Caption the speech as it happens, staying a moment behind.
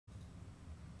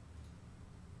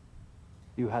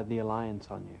you had the Alliance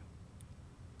on you.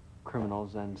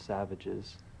 Criminals and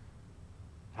savages.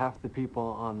 Half the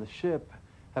people on the ship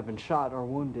have been shot or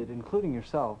wounded, including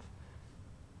yourself,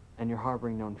 and you're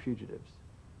harboring known fugitives.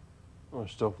 We're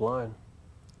still flying.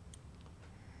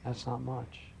 That's not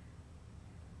much.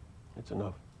 It's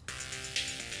enough.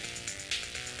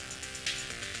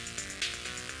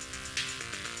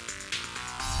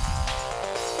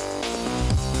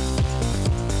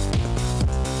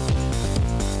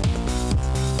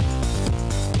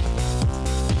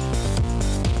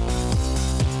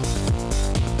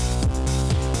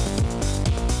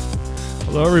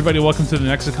 Hello, everybody. Welcome to the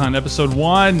Nexicon episode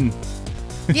 1.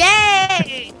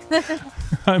 Yay!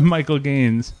 I'm Michael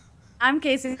Gaines. I'm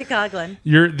Casey Coughlin.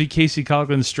 You're the Casey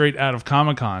Coughlin straight out of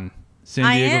Comic-Con,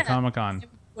 San Diego Comic-Con. I'm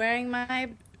wearing my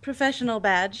professional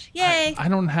badge. Yay! I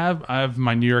have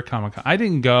my New York Comic-Con. I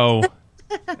didn't go.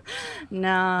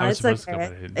 No, it's supposed to go, okay.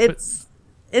 but I didn't.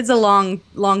 It's a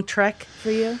long trek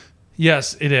for you.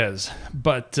 Yes, it is.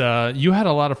 But you had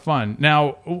a lot of fun.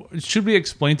 Now, should we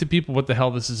explain to people what the hell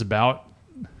this is about?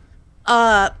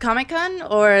 Comic-Con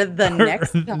or the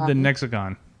Nexicon? The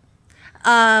Nexicon.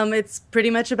 It's pretty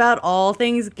much about all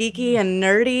things geeky and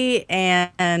nerdy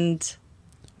and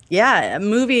yeah,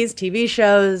 movies, TV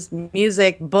shows,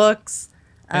 music, books,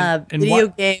 And video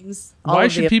games. Why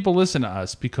should people listen to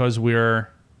us? Because we're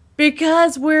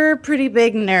pretty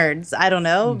big nerds. I don't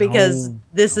know, because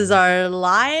this is our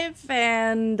life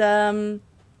and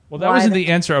well, that wasn't the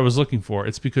answer I was looking for.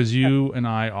 It's because you and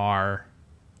I are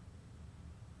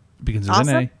begins with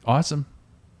an A. Awesome.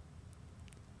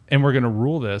 And we're going to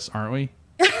rule this, aren't we?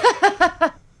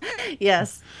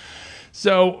 Yes.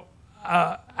 So,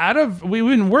 we've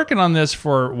been working on this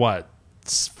for what,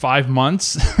 5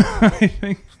 months? I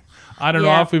think. I don't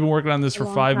know if we've been working on this for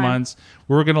 5 months.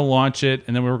 We were going to launch it,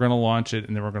 and then we were going to launch it,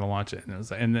 and then we were going to launch it.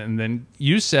 And, and then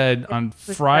you said on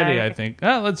Friday, I think,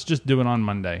 let's just do it on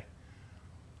Monday.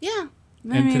 Yeah.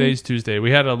 And today's Tuesday. We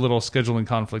had a little scheduling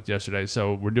conflict yesterday,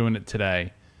 so we're doing it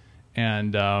today.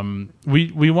 And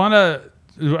we want to.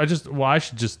 I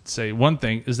should just say one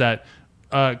thing is that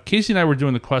Casey and I were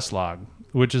doing the quest log,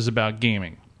 which is about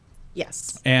gaming.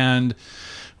 Yes. And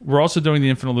we're also doing the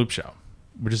Infinite Loop show,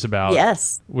 which is about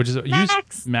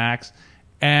Max.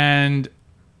 And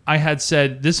I had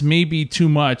said this may be too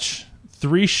much,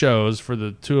 3 shows for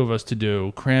the two of us to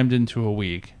do, crammed into a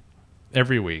week,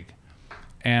 every week.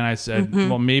 And I said,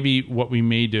 well, maybe what we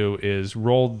may do is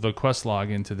roll the quest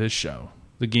log into this show,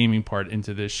 the gaming part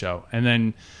into this show. And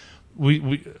then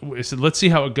we said, let's see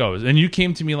how it goes. And you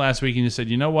came to me last week and you said,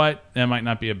 you know what? That might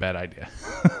not be a bad idea.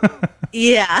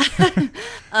 Yeah.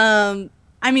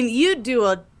 I mean, you do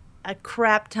a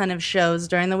crap ton of shows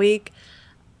during the week.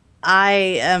 I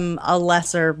am a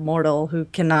lesser mortal who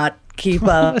cannot keep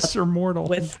up lesser mortal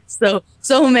with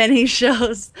so many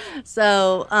shows.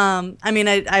 So, I mean,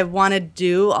 I want to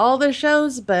do all the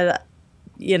shows, but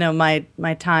you know,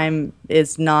 my time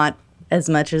is not as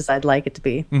much as I'd like it to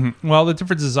be. Mm-hmm. Well, the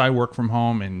difference is I work from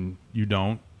home and you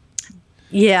don't.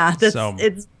 Yeah,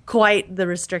 it's quite the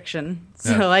restriction.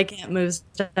 So Yeah. I can't move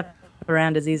stuff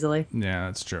around as easily. Yeah,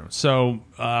 that's true. So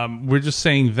we're just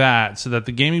saying that so that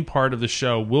the gaming part of the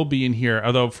show will be in here.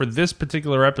 Although for this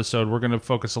particular episode, we're going to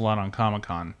focus a lot on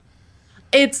Comic-Con.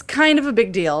 It's kind of a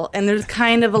big deal, and there's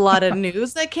kind of a lot of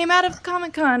news that came out of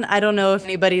Comic-Con. I don't know if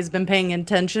anybody's been paying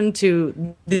attention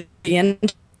to the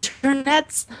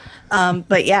internets,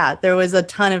 but yeah, there was a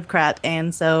ton of crap,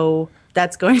 and so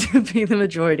that's going to be the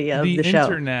majority of the show.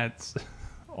 The internets.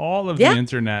 All of the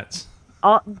internets.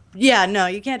 Yeah, no,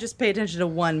 you can't just pay attention to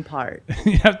one part.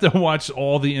 You have to watch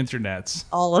all the internets.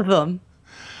 All of them.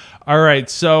 All right,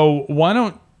 so why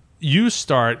don't you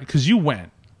start, because you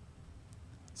went.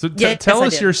 So tell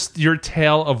us your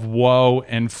tale of woe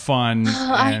and fun.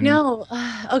 I know.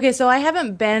 Okay, so I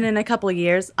haven't been in a couple of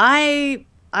years.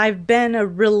 I've been a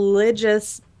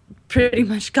religious, pretty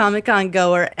much Comic-Con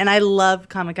goer, and I love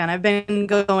Comic-Con. I've been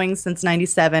going since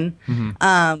 '97.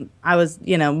 I was,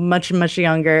 much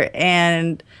younger,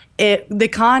 and the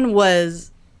con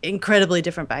was incredibly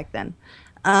different back then.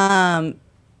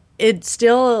 It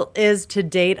still is to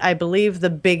date, I believe, the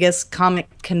biggest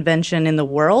comic convention in the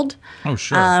world. Oh,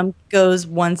 sure. Goes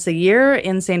once a year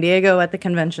in San Diego at the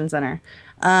Convention Center.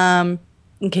 In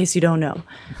case you don't know.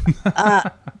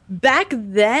 Back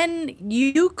then,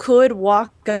 you could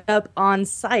walk up on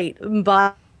site and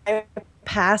buy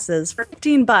passes for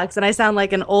 $15, and I sound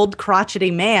like an old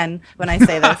crotchety man when I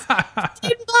say this. $15,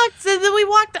 and then we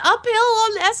walked uphill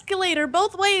on the escalator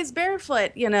both ways,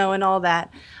 barefoot, and all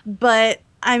that. But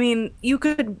I mean, you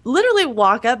could literally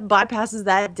walk up, buy passes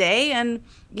that day, and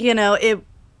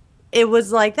it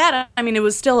was like that. I mean, it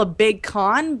was still a big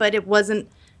con, but it wasn't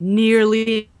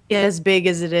nearly as big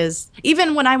as it is.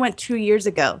 Even when I went 2 years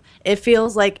ago, it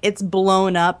feels like it's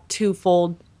blown up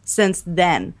twofold since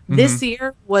then. This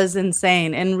year was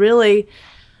insane. And really,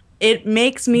 it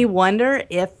makes me wonder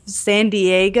if San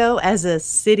Diego as a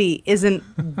city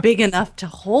isn't big enough to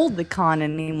hold the con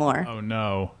anymore. Oh,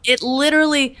 no. It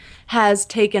literally has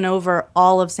taken over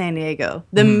all of San Diego.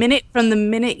 From the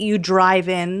minute you drive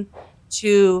in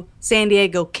to San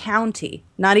Diego County,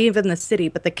 not even the city,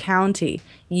 but the county,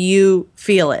 you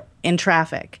feel it in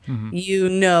traffic. You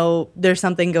know there's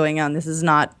something going on. This is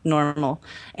not normal.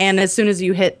 And as soon as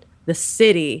you hit the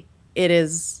city,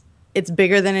 it's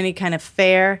bigger than any kind of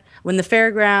fair. When the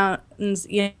fairgrounds,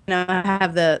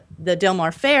 have the Del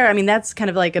Mar Fair, I mean, that's kind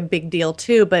of like a big deal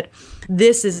too, but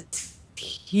this is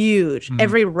huge.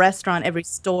 Every restaurant, every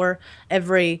store,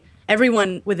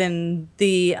 everyone within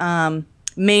the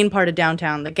main part of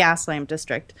downtown, the Gaslamp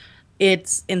district,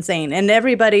 it's insane. And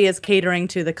everybody is catering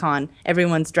to the con.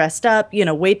 Everyone's dressed up,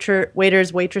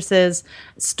 waiters, waitresses,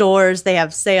 stores, they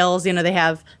have sales, they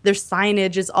have their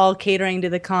signage is all catering to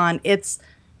the con. It's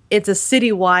a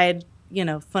citywide,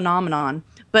 phenomenon.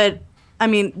 But I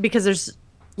mean, because there's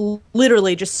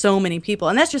literally just so many people,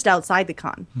 and that's just outside the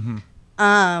con.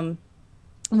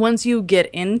 Once you get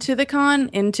into the con,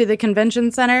 into the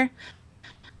convention center,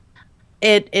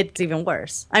 it's even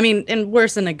worse. I mean, and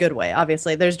worse in a good way,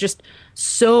 obviously. There's just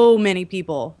so many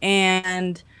people.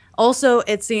 And also,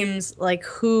 it seems like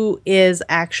who is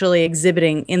actually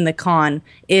exhibiting in the con,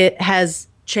 it has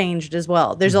changed as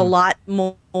well. There's a lot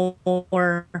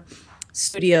more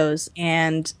studios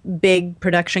and big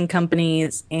production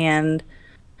companies, and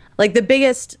like the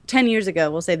biggest 10 years ago,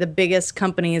 we'll say the biggest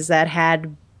companies that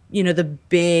had, the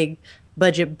big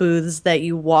budget booths that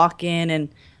you walk in and,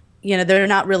 they're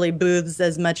not really booths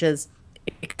as much as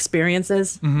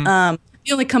experiences. The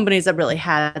only companies that really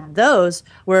had those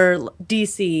were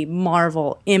DC,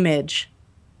 Marvel, Image.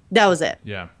 That was it.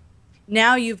 Yeah.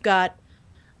 Now you've got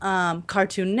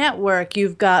Cartoon Network,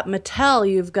 you've got Mattel,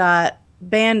 you've got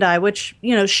Bandai, which,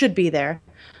 should be there.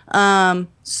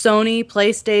 Sony,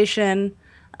 PlayStation,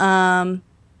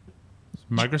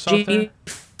 Microsoft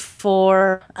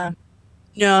G4.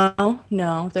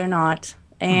 No, they're not.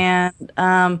 And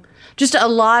just a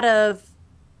lot of,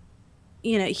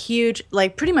 huge,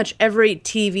 like pretty much every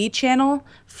TV channel,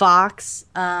 Fox,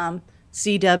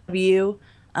 CW,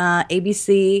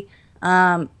 ABC,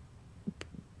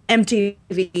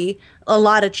 MTV, a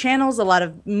lot of channels, a lot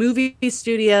of movie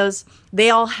studios, they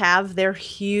all have their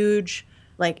huge,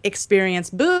 like, experience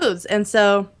booths. And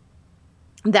so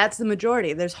that's the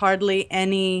majority. There's hardly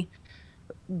any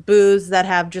booths that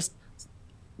have just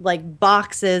like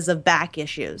boxes of back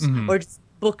issues or just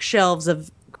bookshelves of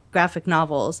graphic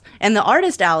novels. And the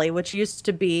artist alley, which used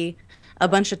to be a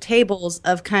bunch of tables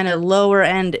of kind of lower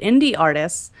end indie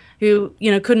artists who,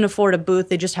 couldn't afford a booth.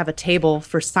 They just have a table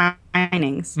for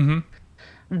signings.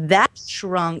 That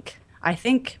shrunk, I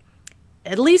think,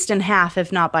 at least in half,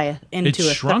 if not into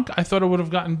it shrunk? I thought it would have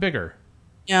gotten bigger.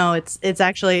 No, it's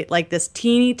actually like this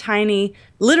teeny tiny,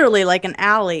 literally like an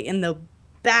alley in the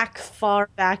far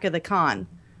back of the con.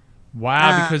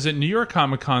 Wow, because at New York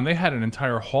Comic Con, they had an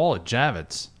entire hall at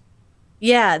Javits.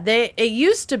 Yeah, it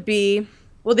used to be,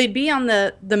 well, they'd be on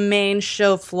the main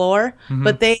show floor,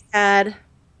 but they had,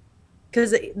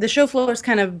 because the show floor is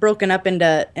kind of broken up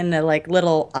into like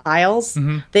little aisles.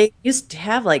 They used to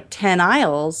have like 10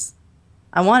 aisles.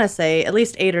 I want to say at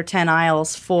least 8 or 10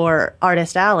 aisles for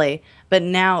Artist Alley, but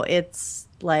now it's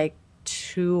like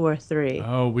 2 or 3.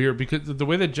 Oh, weird, because the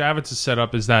way that Javits is set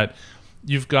up is that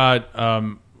you've got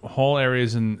hall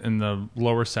areas in the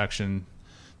lower section.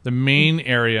 The main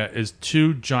area is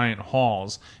 2 giant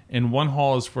halls, and one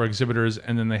hall is for exhibitors,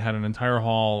 and then they had an entire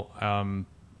hall.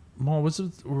 Was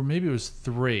it, or maybe it was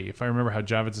 3, if I remember how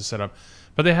Javits is set up.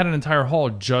 But they had an entire hall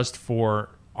just for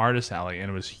Artist Alley,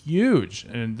 and it was huge,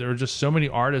 and there were just so many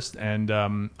artists. And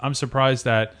I'm surprised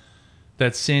that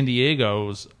San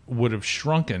Diego's would have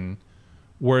shrunken,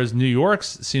 whereas New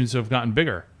York's seems to have gotten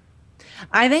bigger.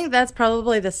 I think that's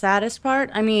probably the saddest part.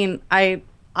 I mean, I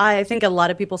think a lot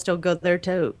of people still go there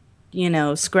to,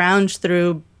 scrounge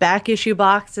through back issue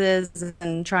boxes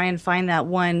and try and find that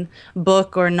one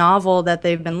book or novel that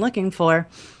they've been looking for.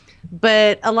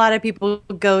 But a lot of people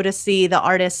go to see the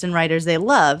artists and writers they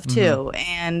love too,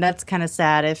 and that's kind of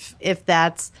sad if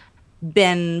that's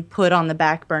been put on the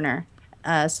back burner,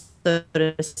 so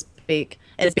to speak.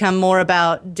 It's become more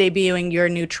about debuting your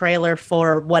new trailer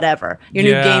for whatever. Your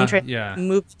new game trailer,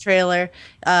 movie trailer,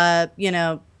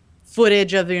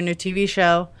 footage of your new TV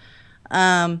show.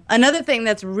 Another thing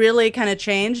that's really kind of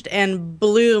changed and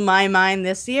blew my mind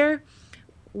this year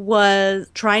was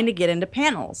trying to get into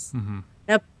panels.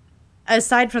 Now,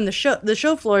 aside from the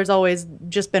show floor has always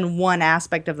just been one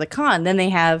aspect of the con. Then they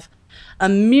have a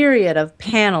myriad of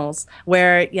panels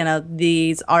where, you know,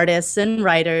 these artists and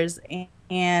writers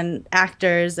and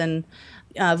actors and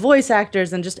voice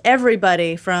actors and just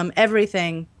everybody from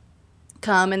everything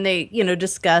come, and they, you know,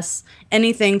 discuss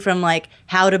anything from like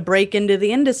how to break into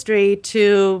the industry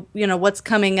to, you know, what's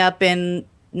coming up in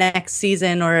next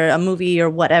season or a movie or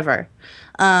whatever.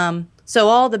 So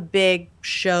all the big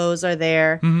shows are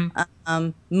there.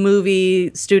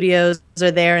 Movie studios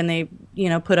are there, and they, you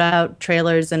know, put out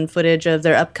trailers and footage of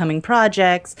their upcoming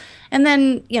projects. And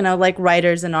then, you know, like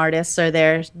writers and artists are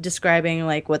there describing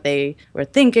like what they were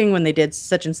thinking when they did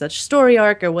such and such story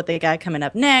arc, or what they got coming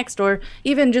up next, or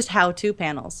even just how-to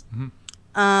panels.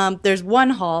 There's one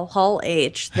Hall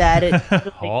H, that it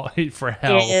Hall H for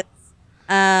hell.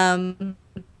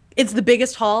 It's the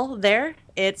biggest hall there.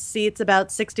 It seats about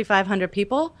 6,500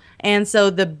 people. And so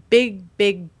the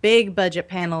big budget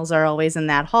panels are always in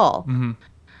that hall.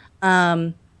 You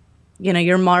know,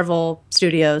 your Marvel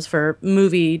Studios for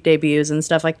movie debuts and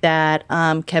stuff like that.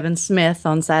 Kevin Smith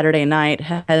on Saturday night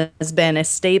has been a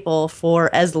staple for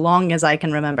as long as I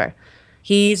can remember.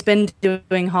 He's been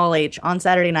doing Hall H on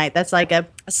Saturday night. That's like a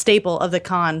staple of the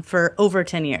con for over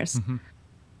 10 years.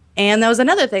 And that was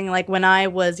another thing, like when I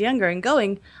was younger and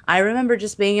going, I remember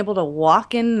just being able to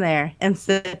walk in there and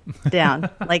sit down.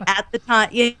 Like at the time,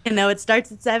 you know, it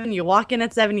starts at 7, you walk in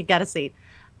at 7, you got a seat.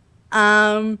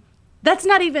 That's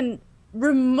not even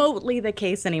remotely the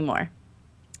case anymore.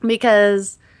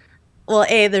 Because, well,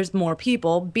 A, there's more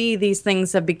people. B, these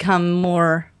things have become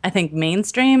more, I think,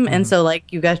 mainstream. And so, like,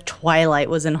 you got Twilight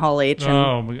was in Hall H.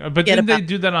 And but didn't they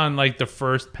do that on, like, the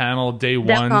first panel, day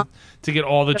one, to get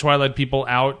all the Twilight people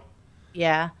out?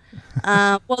 Yeah.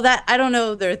 Well, that, I don't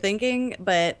know their thinking,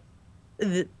 but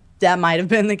that might have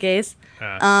been the case.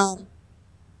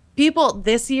 People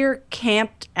this year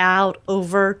camped out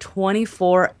over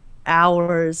 24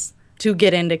 hours to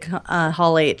get into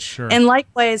Hall H. Sure. And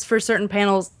likewise for certain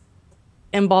panels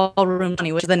in Ballroom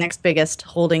 20, which is the next biggest,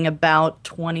 holding about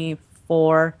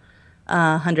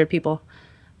 2,400 people.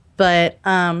 But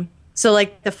so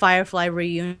like the Firefly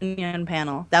reunion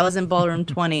panel, that was in Ballroom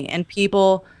 20, and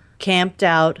people camped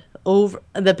out over.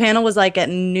 The panel was like at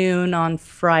noon on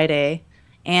Friday,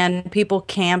 and people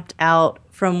camped out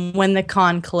from when the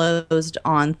con closed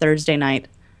on Thursday night.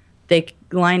 They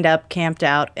lined up, camped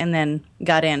out, and then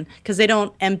got in, because they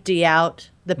don't empty out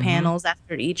the panels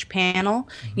after each panel.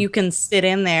 You can sit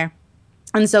in there.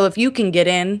 And so if you can get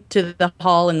in to the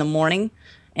hall in the morning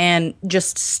and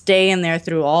just stay in there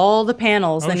through all the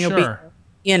panels, then you'll be,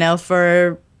 you know,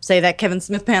 for, say, that Kevin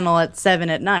Smith panel at 7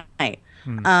 at night.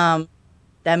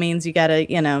 That means you got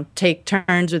to, you know, take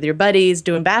turns with your buddies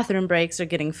doing bathroom breaks or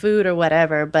getting food or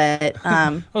whatever. But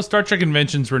well, Star Trek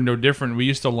conventions were no different. We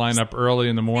used to line up early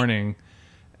in the morning.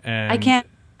 And I can't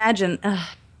imagine.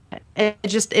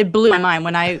 It blew my mind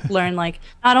when I learned, like,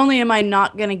 not only am I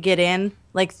not going to get in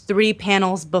like 3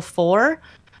 panels before,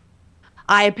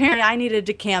 I needed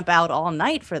to camp out all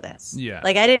night for this. Yeah.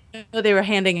 Like, I didn't know they were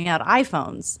handing out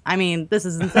iPhones. I mean, this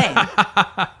is insane.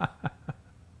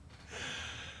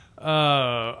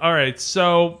 All right,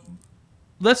 so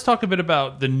let's talk a bit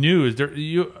about the news.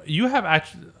 You have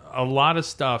actually a lot of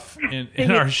stuff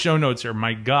in our show notes here.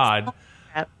 My God,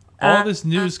 all this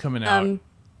news coming out.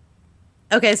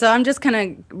 Okay, so I'm just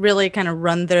gonna really kind of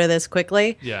run through this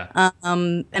quickly. Yeah.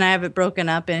 And I have it broken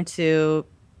up into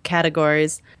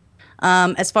categories.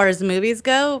 As far as the movies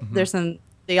go, there's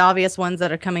the obvious ones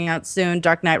that are coming out soon.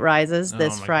 Dark Knight Rises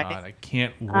this Friday. God, I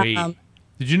can't wait.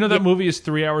 Did you know that movie is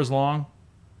 3 hours long?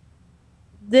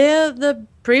 The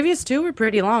previous 2 were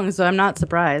pretty long, so I'm not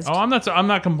surprised. Oh, I'm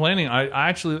not complaining. I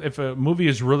actually, if a movie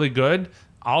is really good,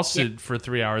 I'll sit for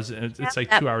 3 hours. It's like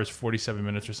 2 hours 47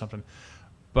 minutes or something.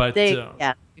 But you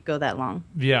go that long.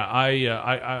 Yeah,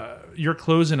 I you're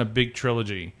closing a big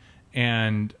trilogy,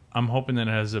 and I'm hoping that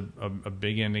it has a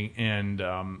big ending. And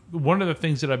one of the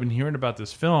things that I've been hearing about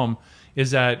this film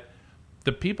is that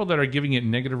the people that are giving it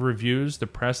negative reviews, the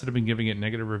press that have been giving it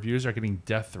negative reviews, are getting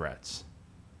death threats.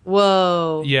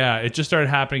 Whoa. Yeah, it just started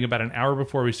happening about an hour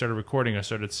before we started recording. I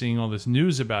started seeing all this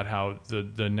news about how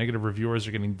the negative reviewers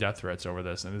are getting death threats over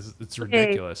this, and it's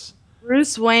ridiculous.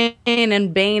 Bruce Wayne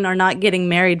and Bane are not getting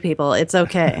married, people. It's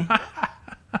okay.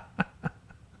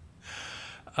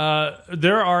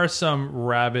 There are some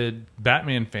rabid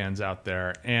Batman fans out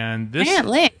there, and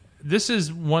this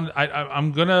is one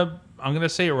I'm gonna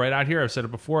say it right out here. I've said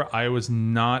it before. I was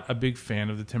not a big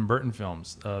fan of the Tim Burton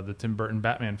films, the Tim Burton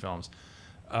Batman films.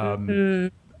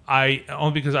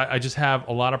 only because I just have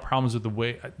a lot of problems with the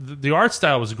way the art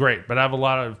style was great, but I have a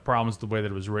lot of problems with the way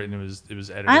that it was written. It was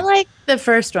edited. I like the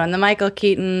first one, the Michael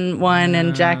Keaton one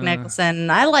and Jack Nicholson.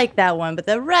 I like that one, but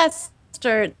the rest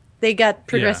they got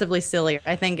progressively sillier.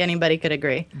 I think anybody could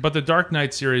agree. But the Dark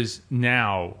Knight series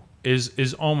now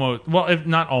is almost, well, if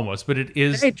not almost, but it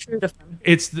is very true to form.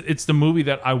 It's the movie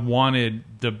that I wanted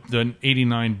the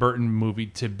 '89 Burton movie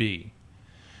to be.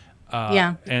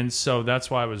 And so that's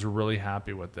why I was really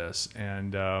happy with this.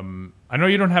 And I know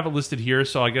you don't have it listed here,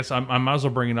 so I guess I might as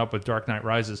well bring it up with Dark Knight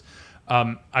Rises.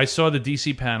 I saw the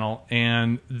DC panel,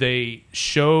 and they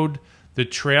showed the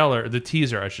trailer, the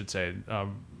teaser, I should say,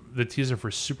 the teaser for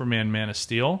Superman: Man of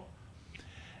Steel.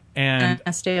 And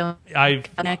I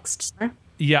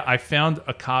found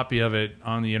a copy of it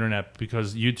on the internet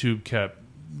because YouTube kept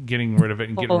getting rid of it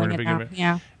and getting rid of it.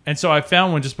 Yeah. And so I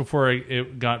found one just before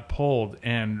it got pulled,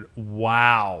 and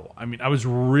wow. I mean, I was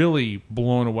really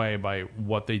blown away by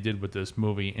what they did with this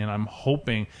movie, and I'm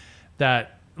hoping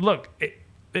that, look,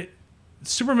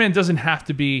 Superman doesn't have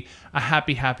to be a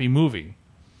happy movie.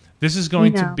 This is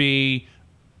going to be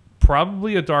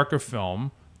probably a darker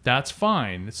film. That's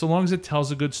fine. So long as it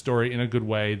tells a good story in a good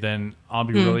way, then I'll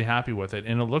be really happy with it.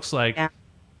 And it looks like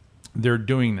they're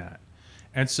doing that.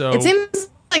 And so it seems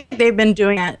like they've been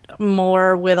doing it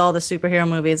more with all the superhero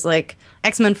movies. Like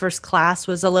X-Men First Class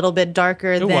was a little bit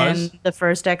darker than the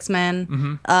first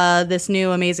X-Men. This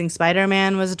new Amazing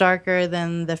Spider-Man was darker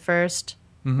than the first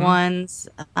ones.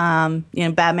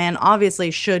 Batman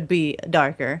obviously should be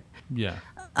darker. Yeah.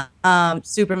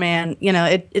 Superman,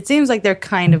 it seems like they're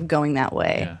kind of going that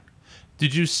way. Yeah.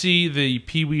 Did you see the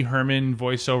Pee Wee Herman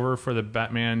voiceover for the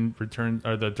Batman Return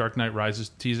or the Dark Knight Rises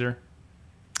teaser?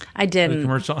 I didn't. The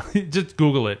commercial. Just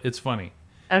Google it. It's funny.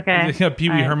 Okay. They have Pee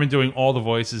Wee Herman doing all the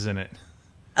voices in it.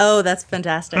 Oh, that's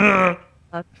fantastic.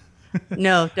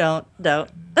 No, don't.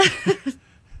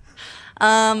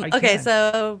 Okay,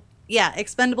 so yeah,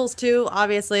 Expendables 2,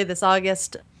 obviously this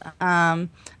August.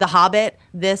 The Hobbit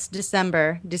this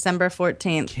December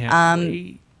 14th. Can't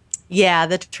wait. Yeah,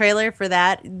 the trailer for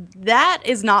that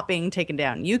is not being taken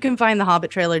down. You can find the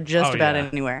Hobbit trailer just about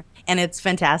anywhere, and it's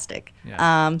fantastic.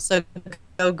 Yeah. So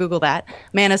go Google that.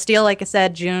 Man of Steel, like I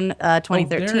said, June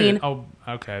 2013. Oh,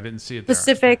 okay, I didn't see it there.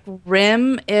 Pacific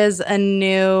Rim is a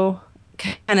new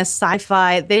kind of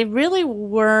sci-fi. They really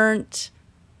weren't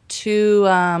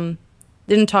too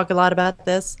didn't talk a lot about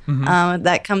this.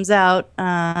 That comes out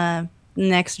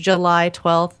next July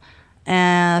 12th.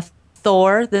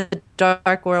 Thor, The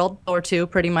Dark World, Thor 2,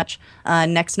 pretty much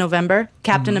next November.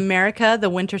 Captain America, The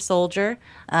Winter Soldier,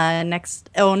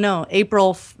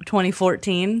 April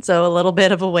 2014. So a little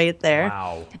bit of a wait there.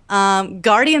 Wow.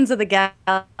 Guardians of the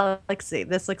Galaxy.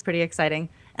 This looks pretty exciting.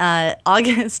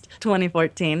 August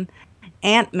 2014.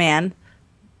 AntMan.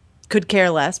 Could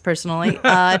care less, personally.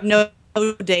 No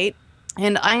date.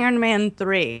 And Iron Man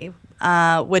 3,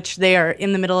 which they are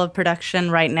in the middle of production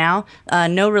right now.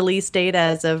 No release date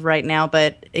as of right now,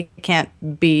 but it can't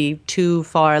be too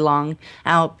far long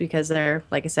out because they're,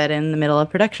 like I said, in the middle of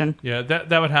production. Yeah,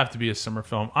 that would have to be a summer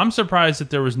film. I'm surprised that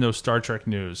there was no Star Trek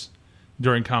news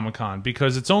during Comic-Con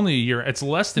because it's only a year. It's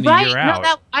less than a year out.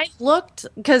 No, I looked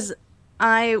because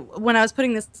when I was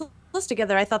putting this list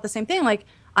together, I thought the same thing. Like,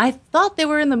 I thought they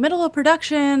were in the middle of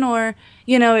production or,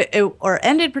 or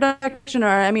ended production, or,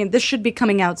 I mean, this should be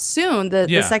coming out soon,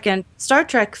 the second Star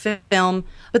Trek film,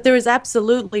 but there was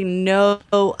absolutely no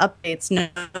updates, no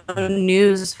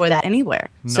news for that anywhere.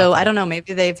 Nothing. So I don't know,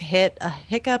 maybe they've hit a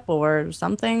hiccup or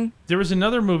something. There was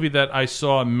another movie that I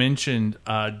saw mentioned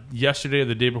yesterday or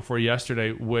the day before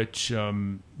yesterday, which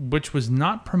was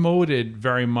not promoted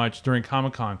very much during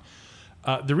Comic-Con.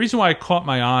 The reason why it caught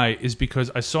my eye is because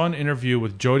I saw an interview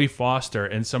with Jodie Foster,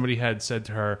 and somebody had said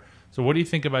to her, "So what do you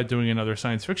think about doing another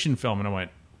science fiction film?" And I went,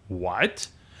 "What?"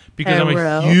 Because I'm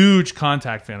a huge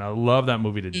Contact fan. I love that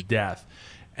movie to death.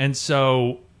 And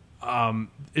so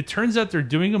it turns out they're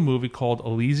doing a movie called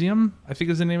Elysium, I think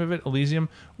is the name of it, Elysium,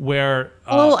 where...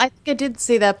 I think I did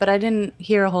see that, but I didn't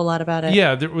hear a whole lot about it.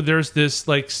 Yeah, there's this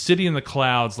like city in the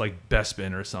clouds, like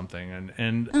Bespin or something,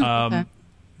 and okay.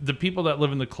 The people that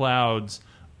live in the clouds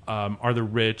are the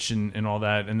rich and all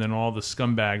that, and then all the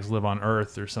scumbags live on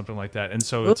Earth or something like that. And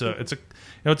so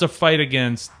it's a fight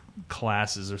against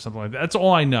classes or something like that. That's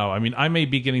all I know. I mean, I may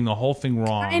be getting the whole thing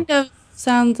wrong. Kind of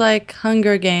sounds like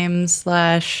Hunger Games /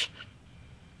 like,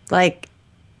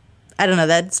 I don't know.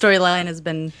 That storyline has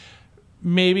been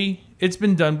maybe it's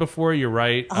been done before. You're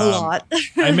right. A lot.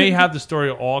 I may have the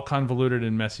story all convoluted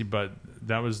and messy, but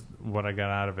that was what I got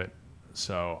out of it.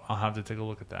 So I'll have to take a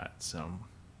look at that. So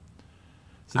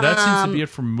that seems to be it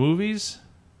for movies.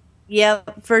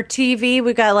 Yep. For TV,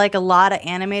 we got like a lot of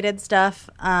animated stuff.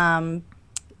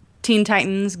 Teen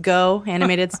Titans Go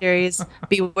animated series.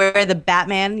 Beware the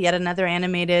Batman, yet another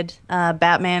animated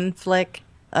Batman flick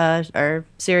or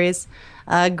series.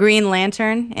 Green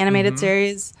Lantern animated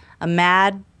series.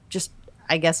 Mad, just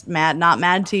I guess Mad, not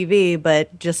Mad TV,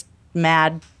 but just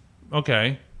Mad.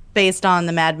 Okay. Based on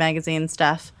the Mad magazine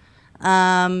stuff.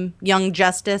 Young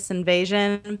Justice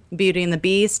Invasion, Beauty and the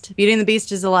Beast. Beauty and the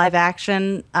Beast is a live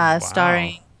action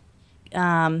starring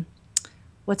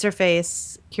what's her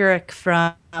face? Keurig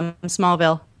from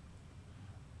Smallville.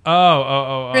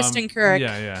 Kristen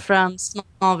Keurig from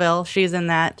Smallville. She's in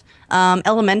that.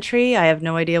 Elementary, I have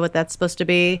no idea what that's supposed to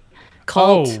be.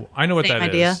 Cult, I know what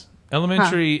that is.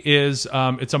 Elementary is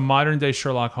it's a modern day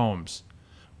Sherlock Holmes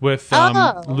with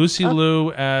Lucy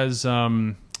Liu as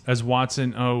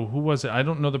Watson. Oh, who was it? I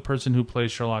don't know the person who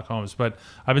plays Sherlock Holmes, but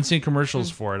I've been seeing commercials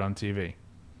for it on TV.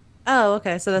 Oh,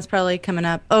 okay. So that's probably coming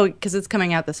up. Oh, because it's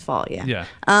coming out this fall. Yeah.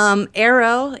 Yeah.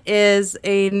 Arrow is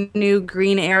a new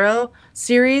Green Arrow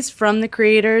series from the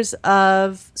creators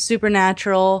of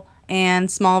Supernatural and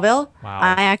Smallville. Wow.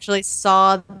 I actually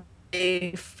saw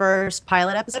the first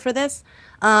pilot episode for this.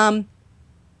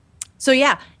 So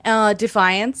yeah,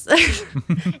 Defiance.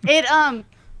 I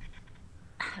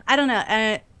don't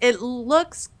know. It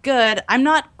looks good. I'm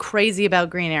not crazy about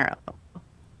Green Arrow.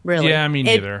 Really. Yeah, me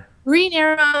neither. Green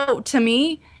Arrow, to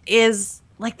me, is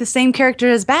like the same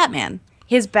character as Batman.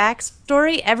 His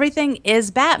backstory, everything is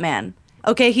Batman.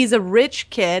 Okay, he's a rich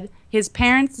kid. His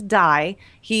parents die.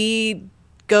 He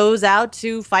goes out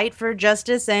to fight for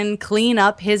justice and clean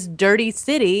up his dirty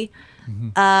city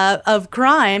of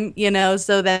crime,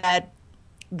 so that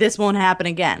this won't happen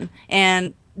again.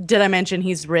 And did I mention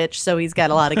he's rich, so he's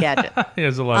got a lot of gadgets. He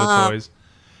has a lot of toys.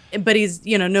 But he's,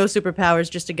 no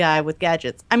superpowers, just a guy with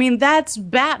gadgets. I mean, that's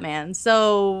Batman.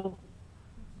 So,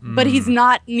 but he's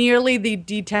not nearly the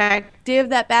detective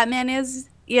that Batman is,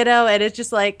 and it's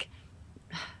just like,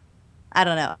 I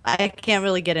don't know. I can't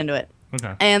really get into it.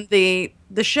 Okay. And the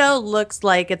show looks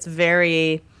like it's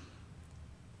very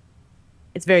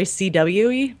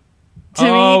CW-y to me.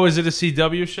 Oh, is it a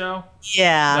CW show?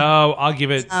 Yeah. Oh, I'll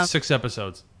give it 6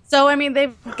 episodes. So, I mean,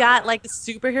 they've got, like, the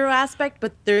superhero aspect,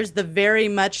 but there's the very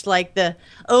much, like,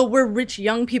 we're rich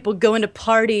young people going to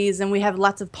parties, and we have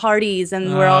lots of parties,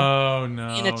 and we're all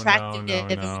attractive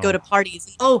and we go to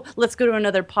parties. Oh, let's go to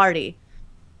another party.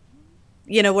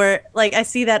 Where, like, I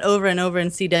see that over and over in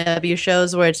CW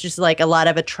shows where it's just, like, a lot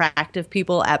of attractive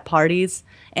people at parties,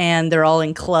 and they're all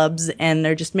in clubs, and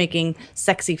they're just making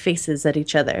sexy faces at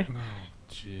each other. Oh.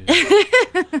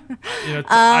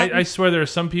 I swear there are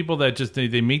some people that just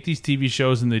they make these TV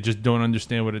shows and they just don't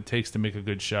understand what it takes to make a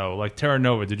good show. Like Terra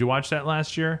Nova. Did you watch that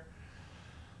last year?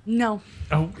 No.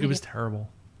 Oh, it was terrible.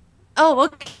 Oh,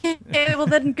 okay. Well,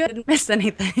 then good. Didn't miss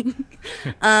anything.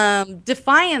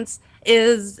 Defiance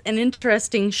is an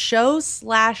interesting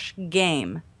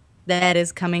show/game that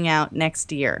is coming out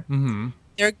next year. Mm-hmm.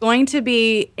 They're going to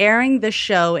be airing the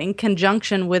show in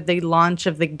conjunction with the launch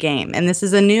of the game. And this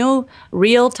is a new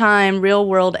real-time,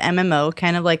 real-world MMO,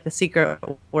 kind of like the Secret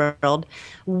World,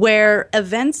 where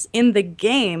events in the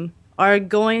game are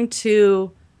going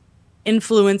to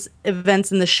influence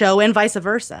events in the show and vice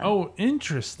versa. Oh,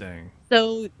 interesting.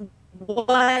 So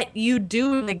what you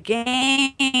do in the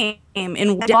game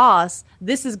in Boss,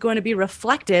 this is going to be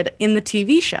reflected in the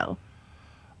TV show.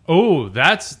 Oh,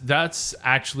 that's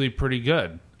actually pretty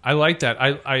good. I like that.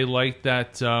 I like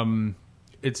that.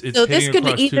 It's so hitting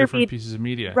across 2 different pieces of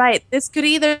media. Right. This could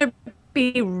either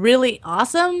be really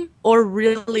awesome or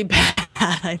really bad,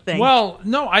 I think. Well,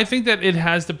 no, I think that it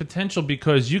has the potential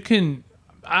because you can.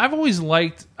 I've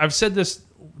said this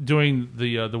doing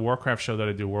the Warcraft show that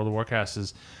I do, World of Warcraft,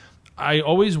 is I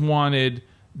always wanted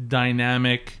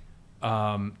dynamic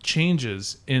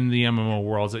changes in the MMO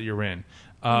worlds that you're in.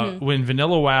 When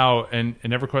Vanilla WoW and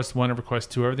EverQuest 1, EverQuest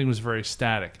 2, everything was very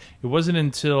static. It wasn't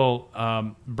until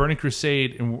Burning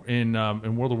Crusade in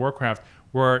World of Warcraft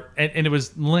where, and it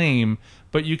was lame,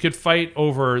 but you could fight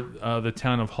over the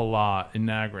town of Hala in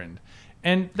Nagrand.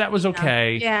 And that was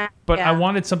okay, but I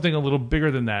wanted something a little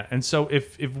bigger than that. And so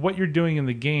if what you're doing in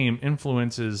the game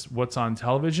influences what's on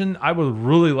television, I would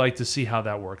really like to see how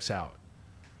that works out.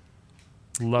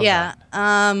 Love that.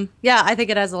 I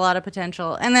think it has a lot of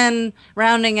potential. And then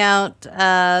rounding out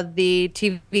the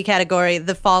TV category,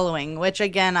 The Following, which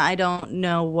again I don't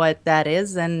know what that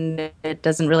is, and it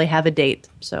doesn't really have a date.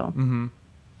 So. Mm-hmm.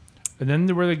 And then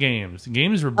there were the games. The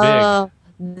games were big. A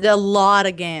lot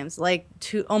of games, like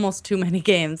almost too many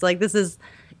games. Like this is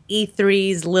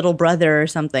E3's little brother or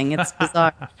something. It's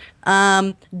bizarre.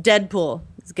 Deadpool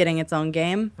is getting its own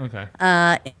game. Okay.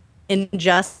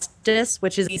 Injustice,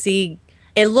 which is DC.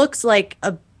 It looks like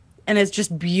and it's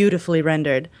just beautifully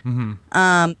rendered.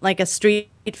 Like a Street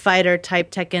Fighter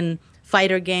type Tekken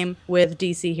fighter game with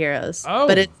DC heroes. Oh.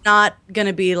 But it's not going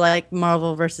to be like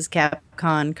Marvel versus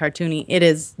Capcom cartoony. It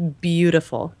is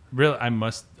beautiful. Really, I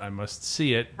must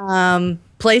see it.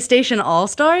 PlayStation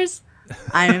Allstars.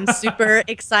 I'm super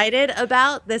excited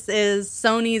about. This is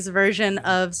Sony's version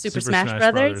of Super Smash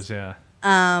Brothers. Yeah.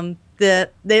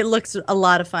 It looks a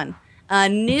lot of fun.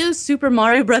 New Super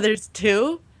Mario Brothers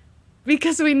 2,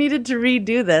 because we needed to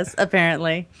redo this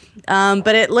apparently.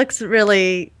 But it looks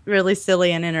really, really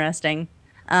silly and interesting.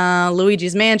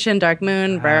 Luigi's Mansion, Dark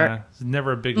Moon.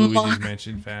 Never a big Luigi's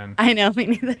Mansion fan. I know,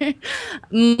 me neither.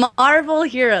 Marvel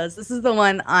Heroes. This is the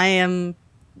one I am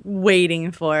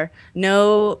waiting for.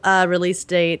 No release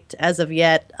date as of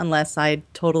yet, unless I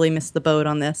totally missed the boat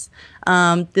on this.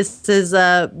 This is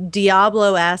a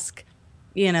Diablo-esque,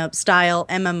 style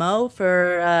MMO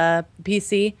for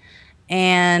PC,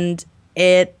 and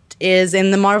it is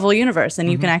in the Marvel universe, and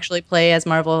you can actually play as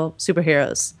Marvel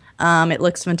superheroes. It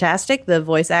looks fantastic. The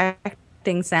voice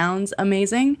acting sounds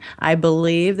amazing. I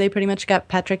believe they pretty much got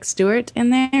Patrick Stewart in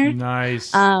there.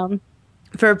 Nice.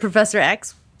 For Professor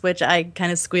X, which I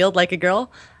kind of squealed like a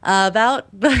girl about.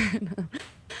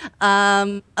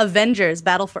 Avengers,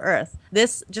 Battle for Earth.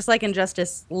 This, just like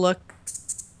Injustice,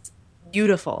 looks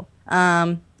beautiful.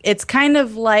 It's kind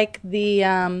of like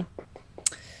the...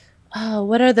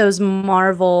 what are those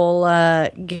Marvel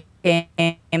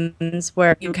games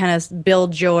where you kind of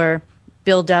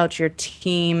build out your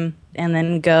team and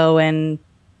then go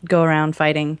around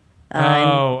fighting?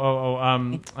 Blanking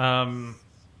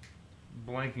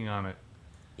on it.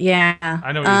 Yeah.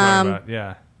 I know what you're talking about.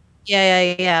 Yeah.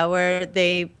 Yeah. Where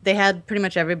they had pretty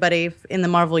much everybody in the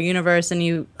Marvel universe, and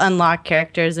you unlock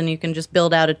characters, and you can just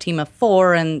build out a team of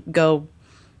 4 and go,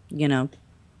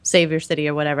 save your city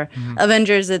or whatever.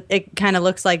 Avengers, it kind of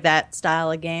looks like that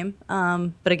style of game.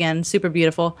 But again, super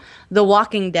beautiful. The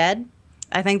Walking Dead.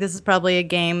 I think this is probably a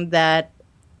game that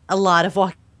a lot of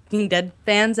Walking Dead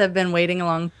fans have been waiting a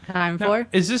long time for.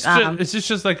 Is this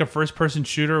just like a first-person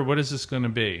shooter? What is this going to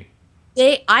be?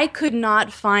 I could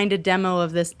not find a demo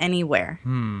of this anywhere.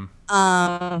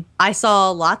 I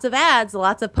saw lots of ads,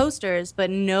 lots of posters, but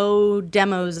no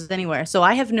demos anywhere. So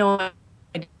I have no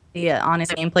idea,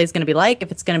 honestly, gameplay is going to be like,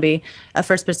 if it's going to be a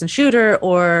first-person shooter,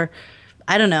 or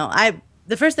I don't know.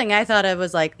 The first thing I thought of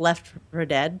was like Left 4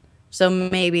 Dead, so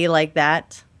maybe like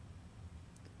that.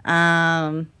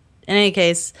 In any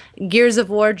case, Gears of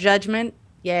War Judgment,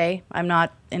 yay! I'm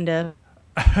not into.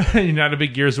 You're not a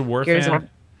big Gears of War fan?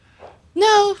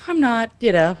 No, I'm not.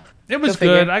 It was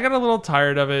good. I got a little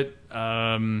tired of it,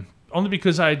 only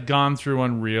because I had gone through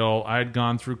Unreal, I had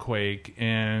gone through Quake,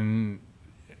 and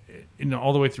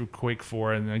all the way through Quake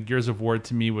 4, and then Gears of War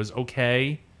to me was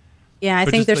okay. Yeah, I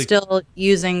think they're still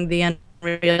using the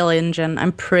Unreal Engine.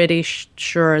 I'm pretty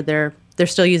sure they're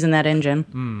still using that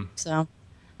engine. So,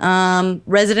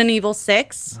 Resident Evil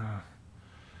 6.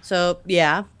 So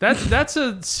yeah, that's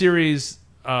a series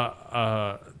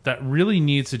that really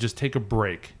needs to just take a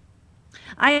break.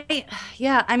 I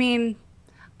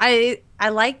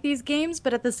like these games,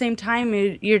 but at the same time,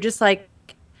 you're just like,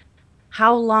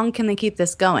 how long can they keep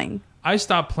this going? I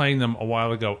stopped playing them a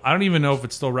while ago. I don't even know if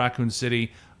it's still Raccoon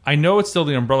City. I know it's still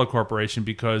the Umbrella Corporation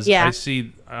because I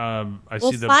see the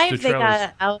trailers. They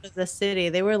got out of the city.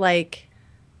 They were like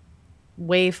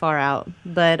way far out.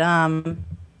 But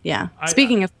yeah.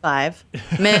 Speaking of 5,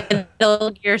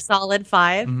 Metal Gear Solid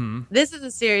 5. This is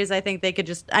a series I think they could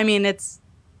just. I mean, it's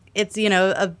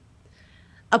a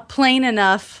plain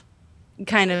enough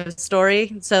kind of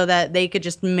story so that they could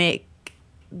just make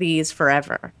these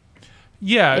forever.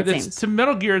 Yeah, to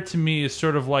Metal Gear to me is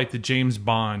sort of like the James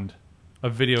Bond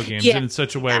of video games, in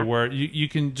such a way where you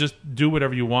can just do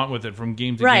whatever you want with it from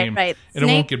game to game, and it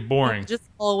won't get boring. Just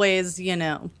always,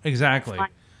 exactly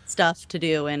stuff to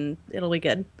do, and it'll be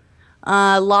good.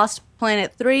 Lost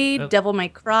Planet 3, Devil May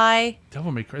Cry.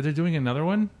 Devil May Cry. They're doing another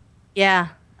one. Yeah.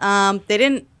 They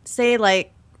didn't say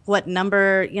like what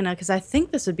number, because I think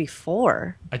this would be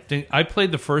 4. I think I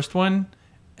played the first one.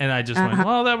 And I just went,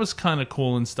 well, that was kind of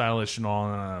cool and stylish and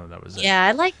all. That was it. Yeah,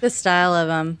 I like the style of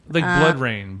them. Like Blood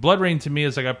Rain. Blood Rain to me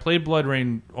is like, I played Blood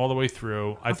Rain all the way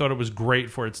through. I thought it was great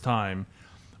for its time.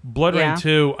 Blood Rain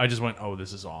 2, I just went, oh,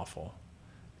 this is awful.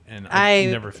 And I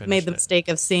never finished it. Made the mistake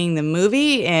of seeing the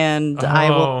movie, and I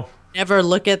will never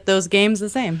look at those games the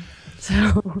same.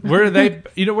 So were they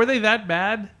that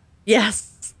bad?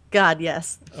 Yes. God,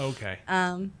 yes. Okay.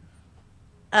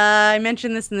 I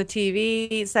mentioned this in the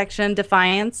TV section,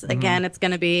 Defiance. Again, it's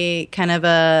going to be kind of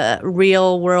a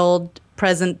real-world,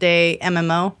 present-day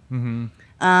MMO.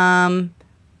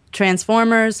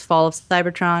 Transformers, Fall of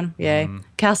Cybertron, yay.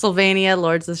 Castlevania,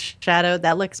 Lords of Shadow,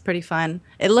 that looks pretty fun.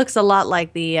 It looks a lot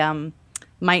like the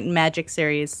Might and Magic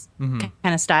series kind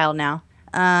of style now.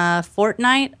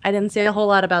 Fortnite, I didn't see a whole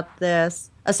lot about this.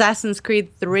 Assassin's Creed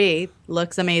 3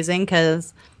 looks amazing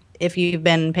because if you've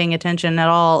been paying attention at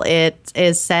all, it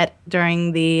is set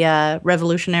during the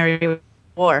Revolutionary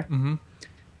War.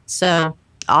 So,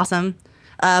 awesome.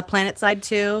 PlanetSide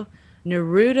 2.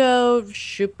 Naruto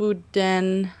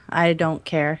Shippuden, I don't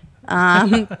care.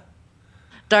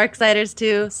 Darksiders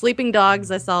 2, Sleeping Dogs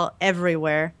I saw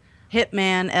everywhere.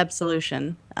 Hitman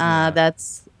Absolution,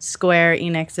 that's Square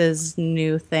Enix's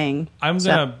new thing. I'm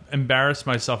gonna embarrass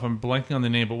myself. I'm blanking on the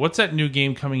name, but what's that new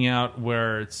game coming out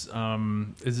where it's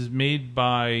is it made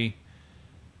by?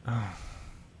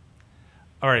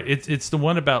 All right, it's the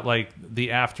one about like the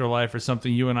afterlife or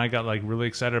something. You and I got like really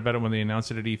excited about it when they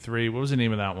announced it at E3. What was the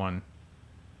name of that one?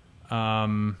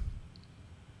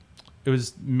 It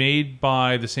was made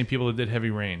by the same people that did Heavy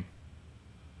Rain.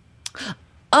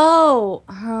 Oh,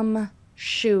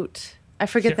 shoot, I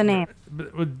forget the name.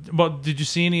 Well, did you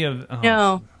see any of?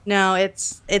 No,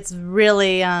 it's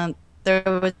really there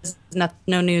was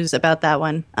no news about that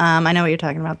one. I know what you're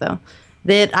talking about though.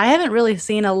 That I haven't really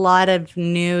seen a lot of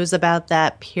news about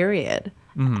that period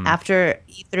after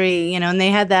E3, and they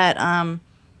had that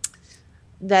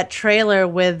that trailer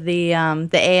with the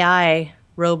AI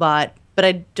robot, but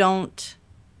I don't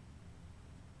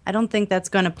think that's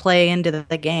going to play into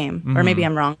the game, or maybe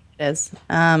I'm wrong. It is,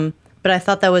 but I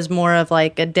thought that was more of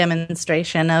like a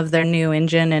demonstration of their new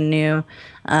engine and new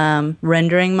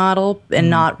rendering model,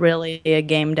 and not really a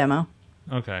game demo.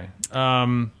 Okay,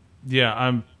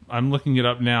 yeah, I'm looking it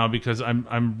up now because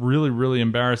I'm really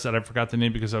embarrassed that I forgot the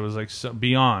name because I was like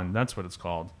Beyond. That's what it's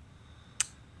called.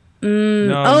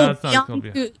 No, that's not called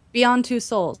Beyond Two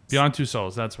Souls. Beyond Two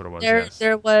Souls. That's what it was.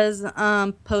 There was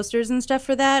posters and stuff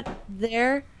for that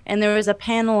there, and there was a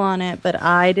panel on it, but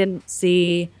I didn't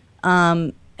see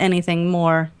anything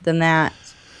more than that.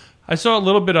 I saw a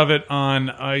little bit of it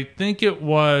on. I think it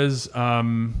was a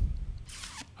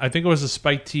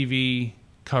Spike TV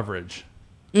coverage.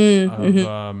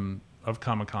 Of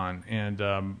Comic-Con, and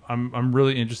I'm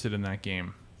really interested in that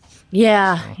game.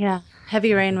 Yeah.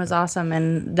 Heavy Rain was awesome,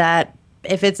 and that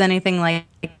if it's anything like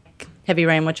Heavy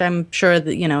Rain, which I'm sure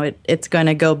that it's going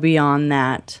to go beyond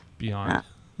that.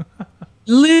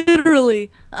 Literally.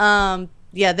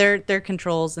 Their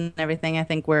controls and everything I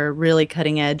think were really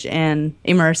cutting edge and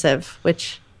immersive,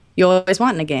 which you always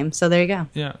want in a game. So there you go.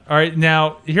 Yeah. All right.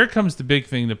 Now here comes the big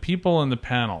thing: the people in the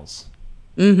panels.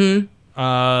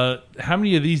 How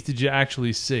many of these did you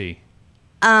actually see?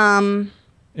 In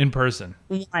person?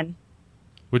 One.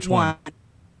 Which one?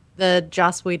 The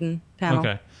Joss Whedon panel.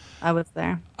 Okay. I was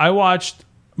there. I watched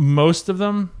most of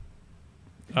them.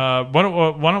 Why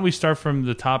don't we start from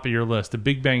the top of your list, the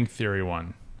Big Bang Theory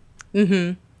one?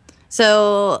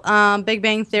 So, Big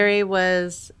Bang Theory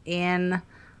was in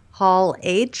Hall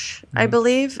H, I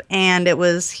believe, and it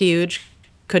was huge.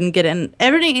 Couldn't get in.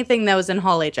 Everything that was in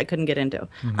Hall H, I couldn't get into.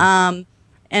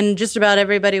 And just about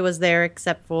everybody was there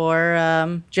except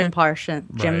for Jim Parsons.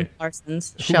 Sheldon.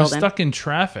 Who was stuck in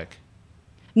traffic.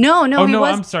 No,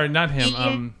 I'm sorry, not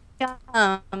him.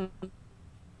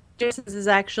 Jason is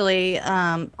actually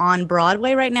on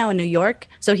Broadway right now in New York,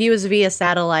 so he was via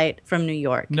satellite from New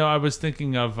York. No, I was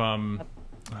thinking of I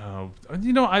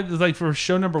like for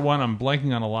show number 1, I'm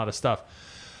blanking on a lot of stuff.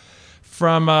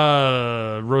 From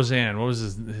Roseanne, what was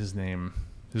his name?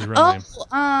 His real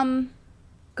name?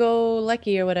 Go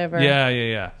Lucky or whatever.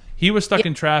 Yeah. He was stuck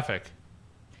in traffic.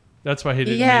 That's why he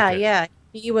didn't make it. Yeah.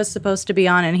 He was supposed to be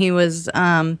on, and he was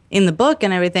in the book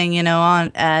and everything,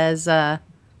 on as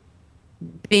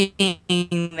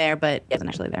being there, but he wasn't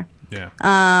actually there. Yeah.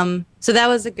 So that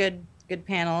was a good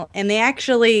panel, and they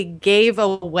actually gave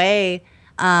away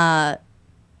like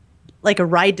a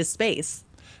ride to space.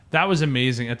 That was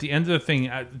amazing. At the end of the thing,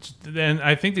 and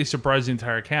I think they surprised the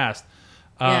entire cast.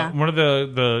 One of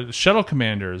the shuttle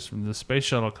commanders from the space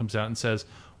shuttle comes out and says,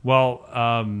 well,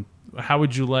 how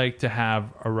would you like to have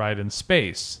a ride in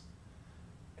space?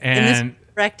 And this was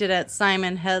directed at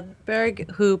Simon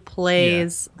Hedberg, who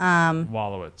plays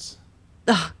Wolowitz.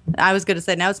 I was going to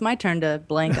say, now it's my turn to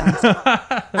blank on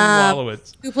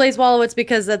Wolowitz. Who plays Wolowitz,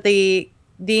 because at the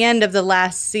end of the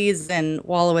last season,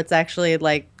 Wolowitz actually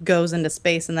goes into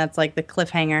space, and that's like the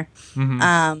cliffhanger.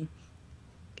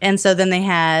 And so then they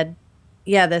had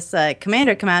this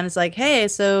commander come out and it's like, hey,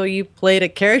 so you played a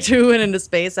character who went into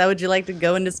space. How would you like to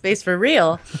go into space for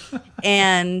real?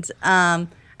 and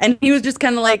he was just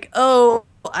kind of like, oh,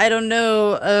 I don't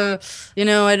know.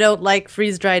 I don't like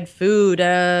freeze-dried food.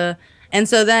 And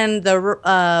so then the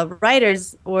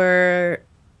writers were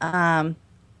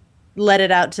let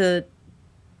it out to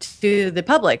the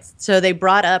public. So they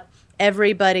brought up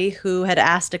everybody who had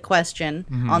asked a question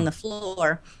on the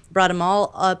floor, brought them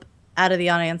all up out of the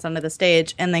audience onto the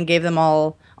stage, and then gave them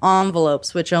all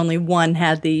envelopes, which only one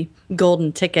had the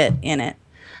golden ticket in it.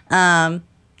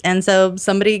 And so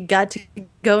somebody got to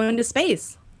go into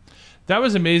space. That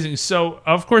was amazing. So,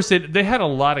 of course, they had a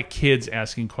lot of kids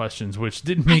asking questions, which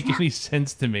didn't make any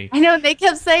sense to me. I know. They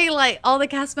kept saying, like, all the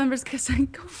cast members kept saying,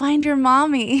 go find your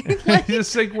mommy.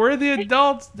 Just like, we're the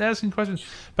adults asking questions.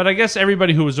 But I guess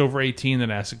everybody who was over 18 that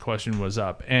asked a question was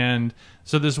up. And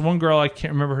so this one girl, I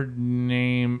can't remember her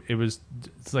name. It's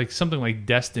like something like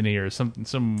Destiny or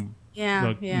something,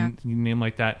 name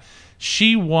like that.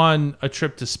 She won a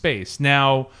trip to space.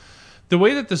 Now, the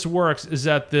way that this works is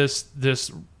that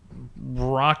this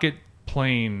rocket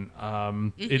plane,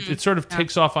 it sort of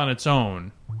takes off on its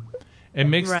own and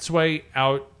makes its way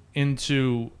out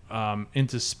into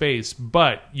space,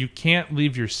 but you can't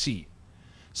leave your seat.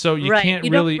 So you can't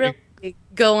really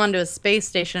go onto a space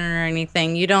station or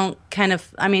anything. You don't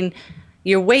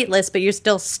you're weightless, but you're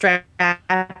still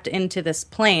strapped into this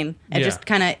plane. It just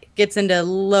kind of gets into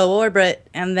low orbit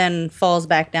and then falls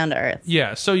back down to Earth.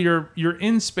 Yeah, so you're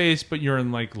in space, but you're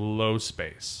in like low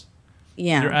space.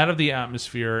 Yeah, you're out of the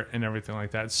atmosphere and everything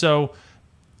like that. So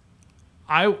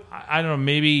I don't know.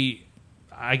 Maybe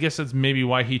I guess that's maybe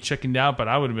why he chickened out. But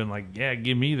I would have been like, yeah,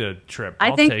 give me the trip.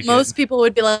 I think most people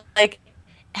would be like,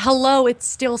 hello, it's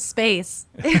still space.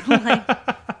 Like,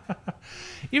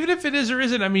 even if it is or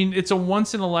isn't, I mean, it's a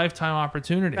once in a lifetime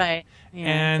opportunity, right? Yeah,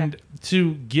 and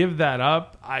to give that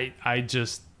up, I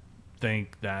just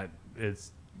think that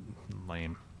it's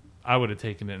lame. I would have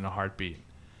taken it in a heartbeat,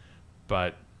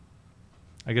 but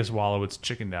I guess Wallowitz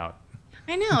chickened out.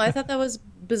 I know. I thought that was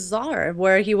bizarre,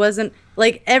 where he wasn't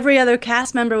like every other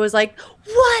cast member was like,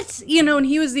 "What?" And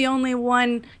he was the only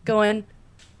one going,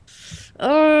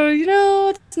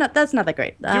 "Oh, that's not that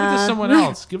great." Give it to someone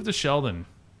else. Give it to Sheldon.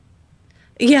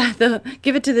 Yeah,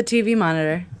 give it to the TV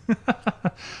monitor.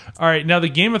 All right, now the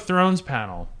Game of Thrones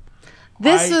panel.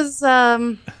 This was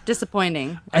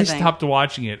disappointing. I think. Stopped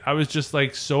watching it. I was just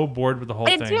like so bored with the whole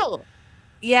thing. Too.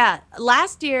 Yeah,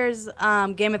 last year's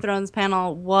Game of Thrones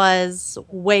panel was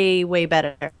way, way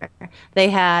better. They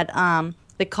had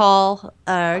the Cal,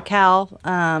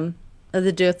 the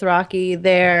Dothraki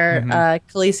there.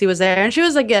 Khaleesi was there, and she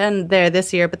was again there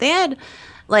this year. But they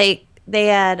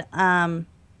had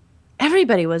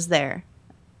everybody was there.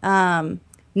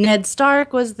 Ned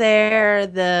Stark was there.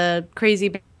 The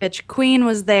crazy bitch queen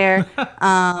was there.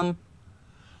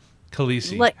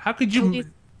 Khaleesi. How could you...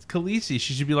 Khaleesi,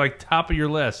 she should be like top of your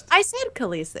list. I said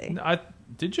Khaleesi.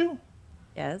 Did you?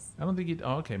 Yes. I don't think you...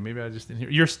 Oh, okay, maybe I just didn't hear.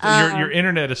 Your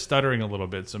internet is stuttering a little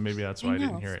bit, so maybe that's why I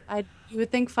didn't hear it. You would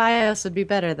think Fios would be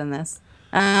better than this.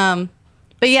 But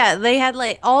yeah, they had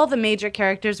like all the major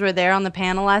characters were there on the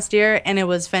panel last year, and it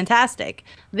was fantastic.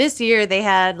 This year they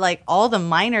had like all the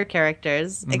minor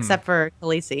characters except for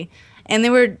Khaleesi, and they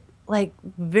were like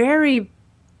very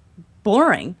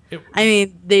boring. I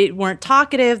mean, they weren't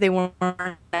talkative. They weren't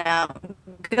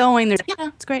outgoing. They're like, yeah,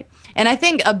 it's great. And I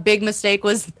think a big mistake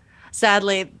was,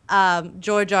 sadly,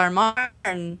 George R. R.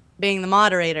 Martin being the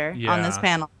moderator on this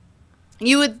panel.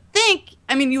 You would think,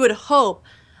 you would hope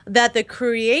that the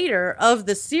creator of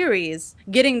the series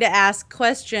getting to ask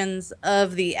questions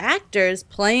of the actors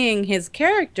playing his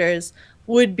characters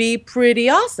would be pretty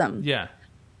awesome. Yeah.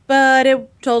 But it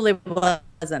totally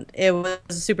wasn't. It was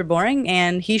super boring,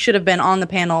 and he should have been on the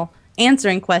panel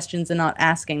answering questions and not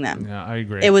asking them. Yeah, I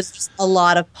agree. It was just a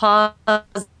lot of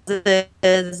pauses,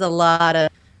 a lot of,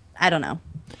 I don't know.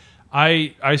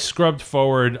 I scrubbed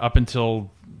forward up until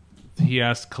he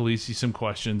asked Khaleesi some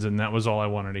questions, and that was all I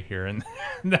wanted to hear, and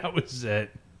that was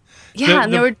it. Yeah,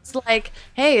 and they were just like,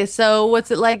 hey, so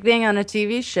what's it like being on a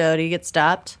TV show? Do you get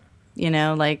stopped,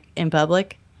 like in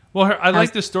public? Well, I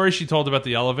like the story she told about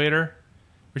the elevator,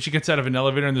 where she gets out of an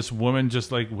elevator, and this woman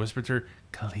just like whispered to her,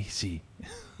 Khaleesi.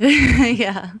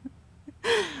 Yeah.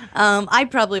 I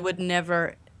probably would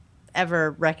never,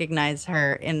 ever recognize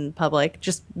her in public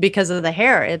just because of the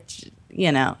hair. It's...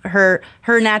 her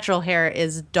natural hair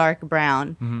is dark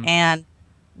brown, and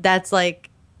that's like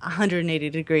 180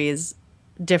 degrees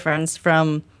difference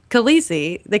from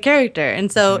Khaleesi, the character.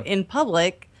 And so in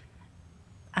public,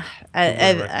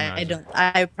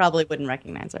 I probably wouldn't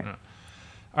recognize her. No.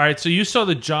 All right, so you saw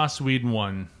the Joss Whedon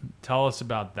one. Tell us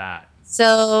about that.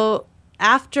 So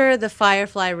after the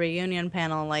Firefly reunion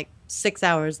panel, like 6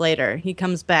 hours later, he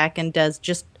comes back and does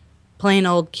just plain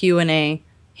old Q&A,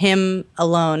 him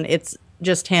alone. It's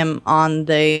just him on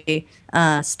the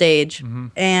stage.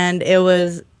 And it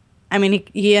was, I mean,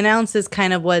 he announces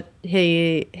kind of what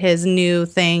his new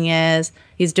thing is.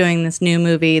 He's doing this new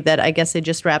movie that I guess they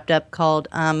just wrapped up called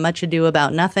Much Ado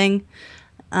About Nothing.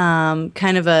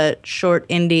 Kind of a short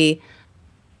indie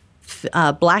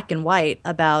black and white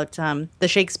about the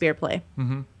Shakespeare play.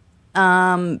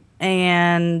 And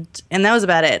that was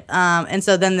about it. And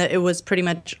so then it was pretty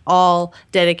much all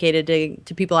dedicated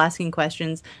to people asking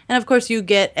questions. And of course you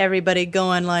get everybody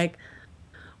going like,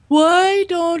 why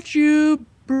don't you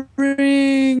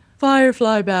bring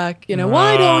Firefly back? You know,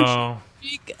 why don't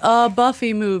you make a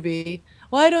Buffy movie?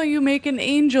 Why don't you make an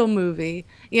Angel movie?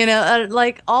 You know,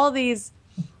 like all these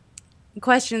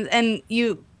questions. And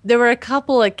there were a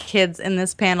couple of kids in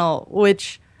this panel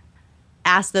which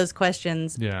asked those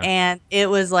questions, and it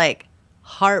was like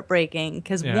heartbreaking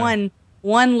because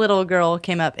one little girl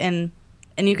came up and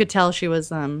you could tell she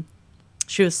was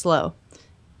slow,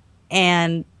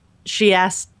 and she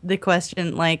asked the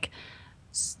question like,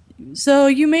 so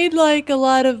you made like a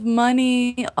lot of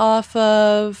money off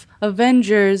of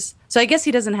Avengers, so I guess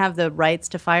he doesn't have the rights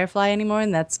to Firefly anymore,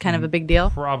 and that's kind of a big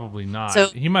deal. Probably not. So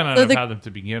he might not have had them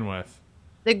to begin with.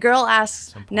 The girl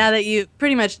asks, now that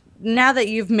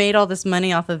you've made all this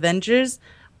money off Avengers,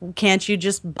 can't you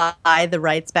just buy the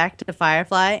rights back to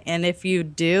Firefly? And if you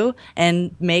do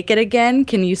and make it again,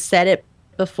 can you set it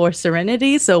before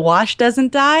Serenity so Wash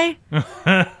doesn't die?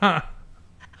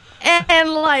 And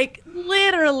like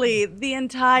literally the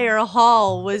entire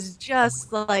hall was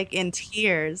just like in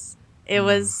tears. It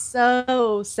was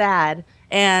so sad.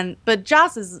 But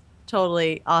Joss is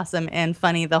totally awesome and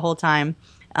funny the whole time.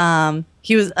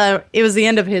 It was the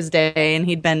end of his day and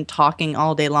he'd been talking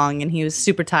all day long and he was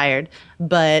super tired,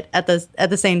 but at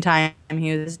the same time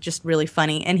he was just really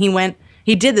funny. And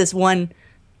he did this one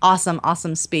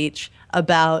awesome speech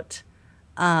about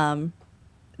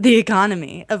the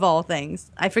economy of all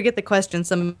things. I forget the question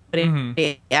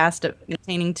somebody asked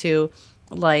pertaining to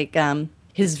like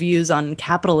his views on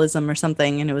capitalism or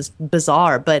something, and it was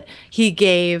bizarre, but he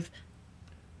gave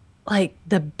like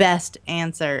the best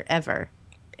answer ever.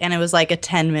 And it was like a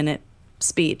 10-minute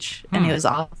speech, and it was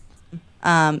awesome.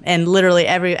 And literally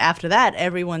after that,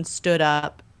 everyone stood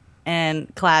up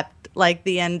and clapped like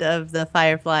the end of the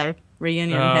Firefly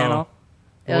reunion panel.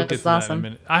 It was awesome. In a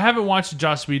minute. I haven't watched the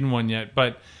Joss Whedon one yet,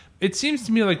 but it seems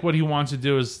to me like what he wants to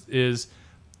do is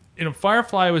you know,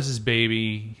 Firefly was his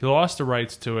baby. He lost the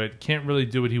rights to it. Can't really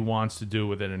do what he wants to do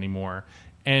with it anymore,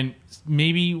 and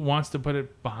maybe wants to put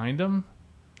it behind him.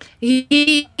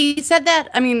 He said that.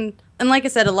 I mean. And like I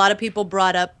said, a lot of people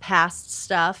brought up past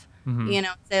stuff, you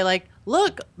know, say like,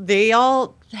 look, they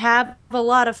all have a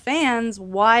lot of fans.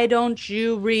 Why don't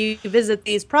you revisit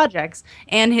these projects?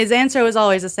 And his answer was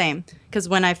always the same. Because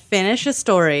when I finish a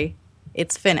story,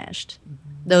 it's finished.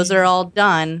 Those are all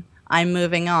done. I'm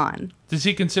moving on. Does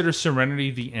he consider Serenity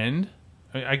the end?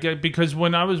 I get, because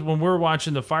when we were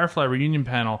watching the Firefly reunion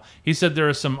panel, he said there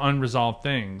are some unresolved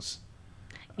things.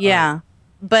 Yeah,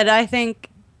 but I think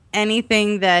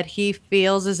anything that he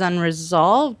feels is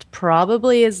unresolved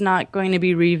probably is not going to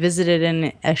be revisited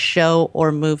in a show or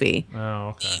movie. Oh,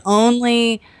 okay. The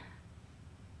only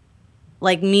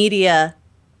like media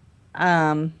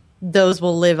those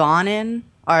will live on in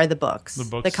are the books,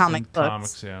 the comic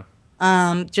books. Comics, yeah.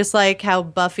 Just like how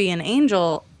Buffy and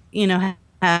Angel, you know,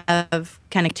 have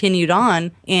kind of continued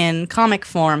on in comic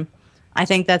form. I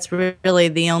think that's really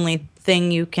the only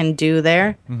thing you can do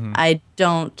there. I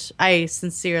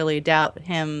sincerely doubt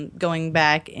him going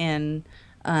back in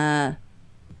TV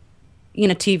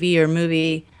or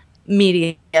movie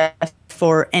media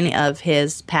for any of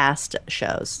his past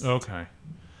shows. Okay.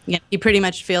 Yeah, he pretty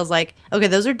much feels like, okay,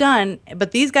 those are done,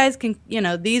 but these guys can,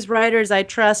 these writers I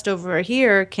trust over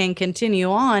here can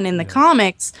continue on in the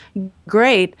comics.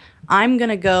 Great. I'm going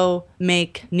to go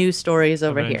make new stories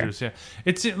over Avengers, here. Yeah.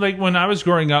 It's like when I was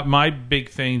growing up, my big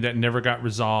thing that never got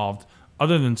resolved,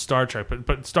 other than Star Trek,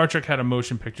 but Star Trek had a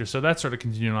motion picture, so that sort of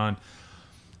continued on.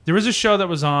 There was a show that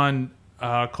was on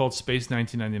called Space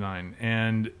 1999,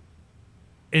 and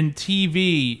in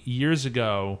TV years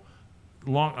ago,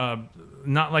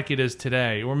 not like it is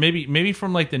today, or maybe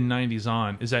from like the 90s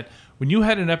on, is that when you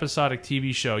had an episodic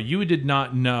TV show, you did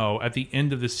not know at the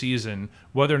end of the season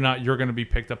whether or not you're going to be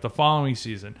picked up the following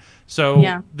season.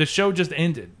 So the show just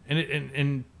ended,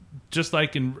 and just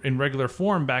like in regular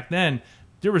form back then,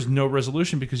 there was no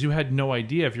resolution because you had no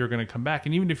idea if you were going to come back,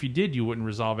 and even if you did, you wouldn't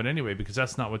resolve it anyway because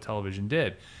that's not what television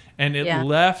did, and it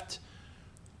left.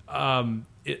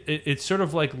 It sort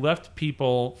of like left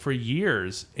people for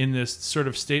years in this sort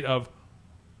of state of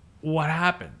what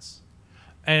happens.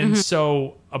 And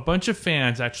so a bunch of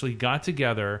fans actually got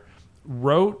together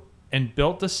wrote and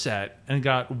built the set and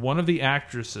got one of the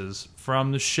actresses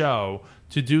from the show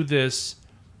to do this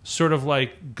sort of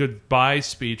like goodbye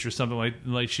speech or something,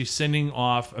 like she's sending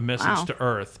off a message to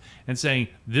Earth and saying,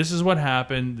 this is what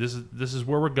happened, this is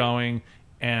where we're going,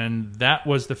 and that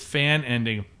was the fan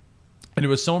ending. And it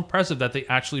was so impressive that they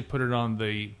actually put it on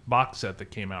the box set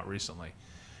that came out recently.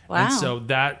 Wow. And so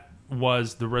that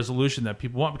was the resolution that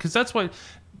people want, because that's what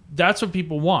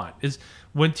people want, is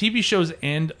when TV shows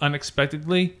end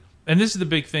unexpectedly. And this is the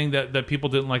big thing that people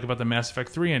didn't like about the Mass Effect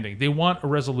 3 ending. They want a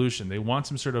resolution. They want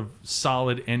some sort of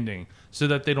solid ending so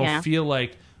that they don't feel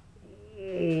like,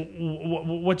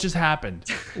 what just happened?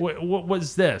 What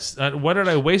was this? What did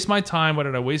I waste my time? What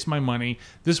did I waste my money?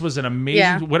 This was an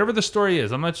amazing... Whatever the story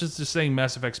is. I'm not just saying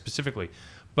Mass Effect specifically.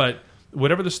 But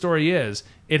whatever the story is,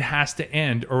 it has to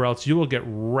end or else you will get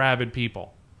rabid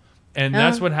people. And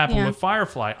that's what happened with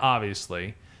Firefly,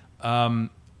 obviously.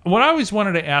 What I always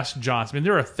wanted to ask Joss, I mean,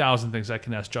 there are 1,000 things I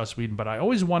can ask Joss Whedon, but I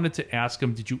always wanted to ask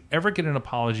him, did you ever get an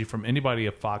apology from anybody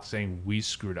at Fox saying, we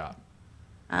screwed up?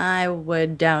 I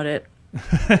would doubt it.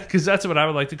 Because that's what I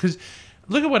would like to... Because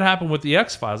look at what happened with the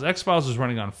X-Files. X-Files was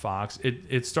running on Fox.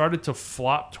 It started to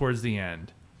flop towards the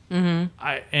end.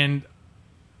 And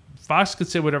Fox could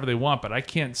say whatever they want, but I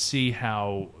can't see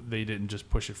how they didn't just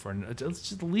push it for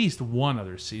at least one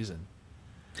other season.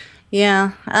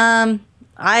 Yeah.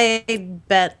 I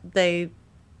bet they'd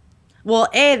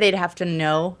have to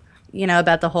know,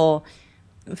 about the whole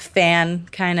fan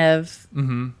kind of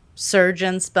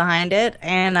surgence behind it.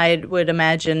 And I would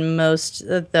imagine most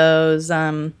of those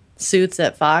suits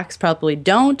at Fox probably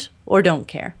don't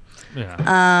care.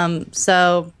 Yeah.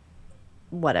 So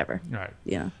whatever. Right.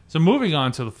 Yeah. So moving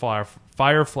on to the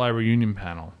Firefly reunion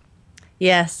panel.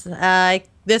 Yes.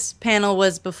 This panel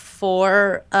was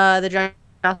before the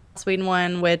Joss Whedon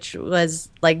one, which was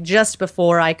like just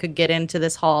before I could get into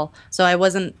this hall, so I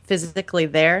wasn't physically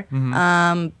there.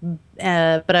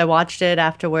 But I watched it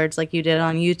afterwards, like you did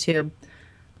on YouTube.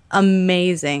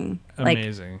 Amazing, like,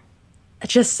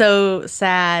 just so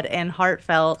sad and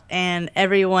heartfelt, and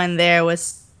everyone there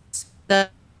was so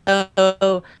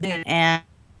and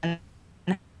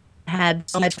had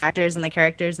so much actors and the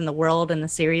characters and the world and the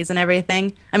series and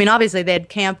everything. I mean, obviously they had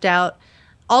camped out.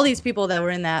 All these people that were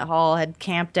in that hall had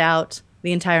camped out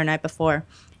the entire night before.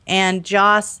 And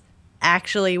Joss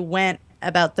actually went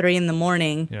about 3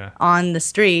 a.m. on the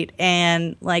street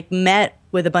and like met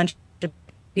with a bunch of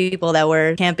people that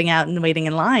were camping out and waiting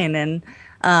in line. And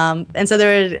so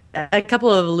there were a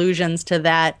couple of allusions to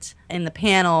that in the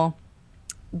panel.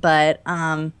 But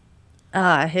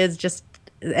his just...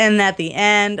 And at the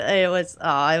end, it was...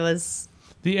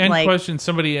 The end question,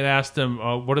 somebody had asked him,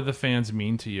 what do the fans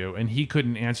mean to you? And he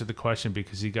couldn't answer the question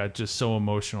because he got just so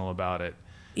emotional about it.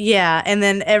 Yeah, and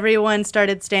then everyone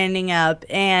started standing up,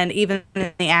 and even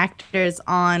the actors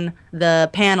on the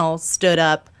panel stood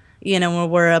up,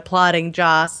 were applauding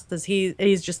Joss, because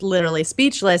he's just literally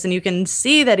speechless, and you can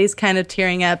see that he's kind of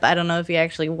tearing up. I don't know if he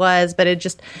actually was, but it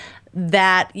just...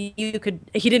 He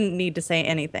didn't need to say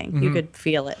anything. You could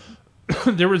feel it.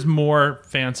 There was more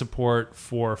fan support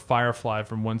for Firefly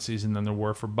from one season than there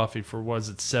were for Buffy for, was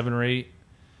it 7 or 8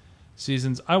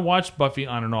 seasons? I watched Buffy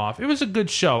on and off. It was a good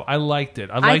show. I liked it.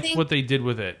 I liked what they did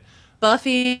with it.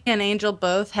 Buffy and Angel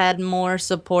both had more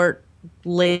support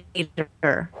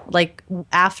later, like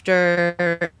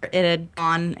after it had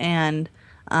gone, and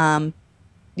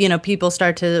people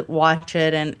start to watch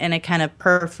it, and it kind of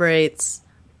perforates,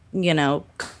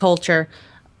 culture.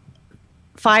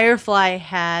 Firefly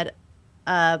had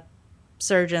a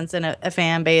surgence and a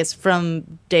fan base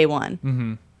from day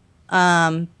one.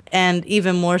 And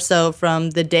even more so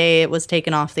from the day it was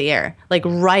taken off the air, like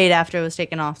right after it was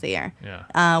taken off the air.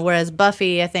 Whereas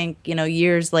Buffy, I think,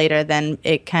 years later, then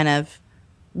it kind of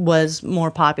was more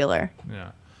popular.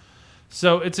 Yeah.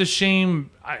 So it's a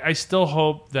shame. I still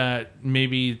hope that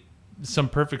maybe some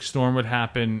perfect storm would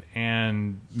happen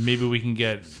and maybe we can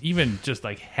get even just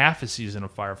like half a season of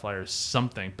Firefly or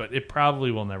something, but it probably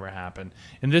will never happen.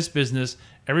 In this business,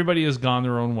 everybody has gone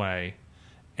their own way,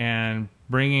 and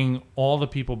bringing all the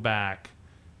people back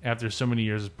after so many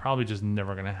years is probably just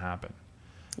never going to happen.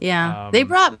 Yeah, they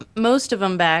brought most of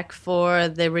them back for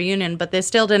the reunion, but they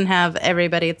still didn't have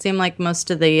everybody. It seemed like most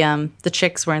of the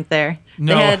chicks weren't there.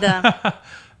 No. They had...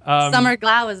 Summer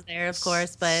Glau was there, of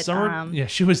course, but yeah,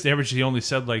 she was there, but she only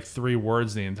said like 3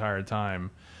 words the entire time.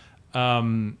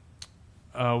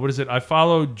 What is it? I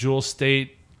followed Jewel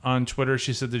State on Twitter.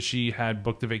 She said that she had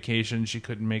booked a vacation, she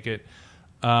couldn't make it.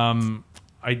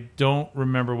 I don't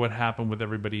remember what happened with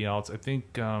everybody else. I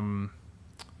think Anara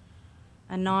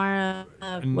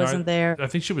wasn't there. I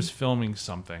think she was filming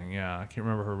something. Yeah, I can't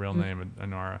remember her real name,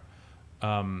 Anara.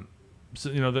 So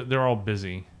they're all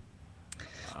busy.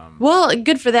 Well,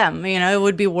 good for them. It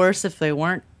would be worse if they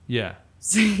weren't. Yeah.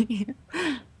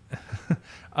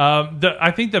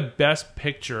 I think the best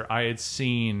picture I had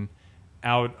seen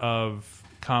out of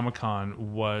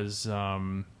Comic-Con was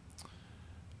Nathan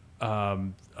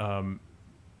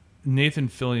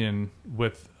Fillion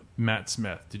with Matt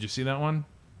Smith. Did you see that one?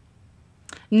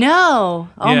 No.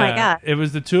 Oh my God. It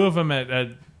was the two of them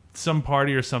at some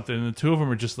party or something, and the two of them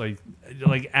were just like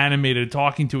animated,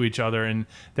 talking to each other, and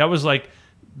that was like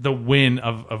the win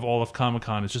of all of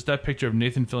Comic-Con. It's just that picture of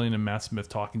Nathan Fillion and Matt Smith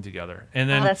talking together. And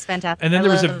then that's fantastic. And then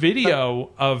there was a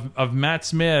video of Matt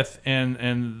Smith and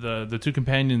the two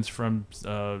companions from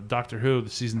Doctor Who, the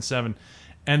season 7,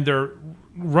 and they're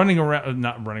running around,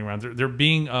 not running around. They're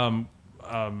being ridden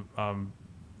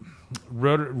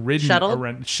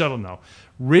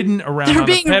around on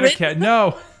a pedicab.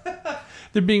 No.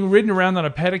 They're being ridden around on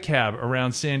a pedicab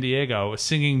around San Diego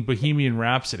singing Bohemian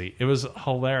Rhapsody. It was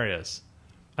hilarious.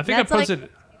 I think I posted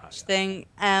thing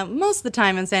most of the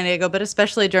time in San Diego, but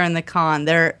especially during the con,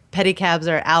 their pedicabs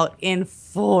are out in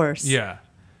force. Yeah,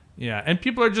 and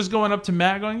people are just going up to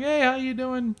Matt, going, "Hey, how you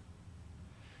doing?"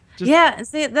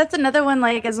 See, that's another one.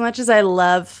 Like, as much as I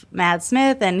love Matt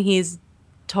Smith and he's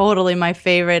totally my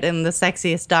favorite and the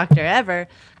sexiest Doctor ever,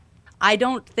 I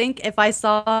don't think if I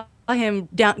saw him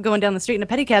going down the street in a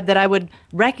pedicab that I would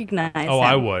recognize him.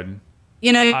 I would.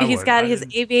 He's got his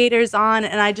aviators on,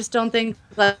 and I just don't think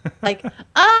like,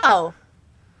 oh.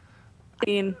 I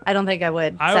mean, I don't think I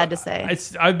would. Sad to say.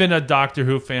 I've been a Doctor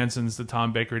Who fan since the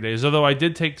Tom Baker days, although I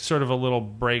did take sort of a little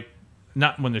break,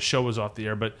 not when the show was off the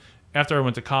air, but after I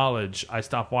went to college, I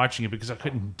stopped watching it because I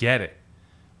couldn't get it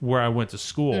where I went to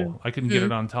school. I couldn't get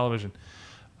it on television.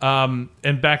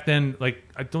 And back then, like,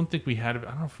 I don't think we had I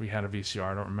don't know if we had a VCR,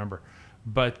 I don't remember.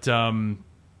 But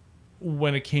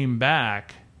when it came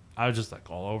back, I was just like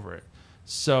all over it.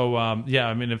 So I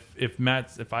mean,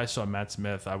 if I saw Matt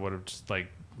Smith, I would have just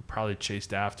like probably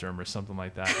chased after him or something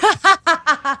like that.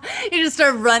 You just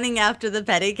start running after the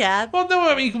pedicab. Well, no,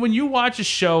 I mean, when you watch a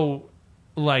show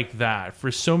like that for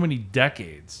so many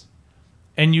decades,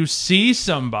 and you see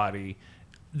somebody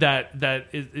that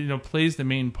is, plays the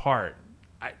main part,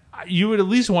 you would at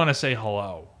least want to say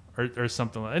hello or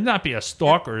something like that. And not be a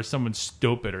stalker or someone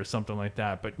stupid or something like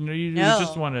that. But you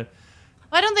just want to.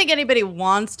 I don't think anybody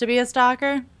wants to be a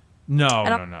stalker.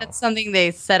 No. It's something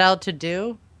they set out to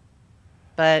do.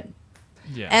 But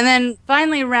yeah. And then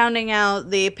finally rounding out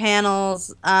the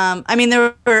panels. I mean,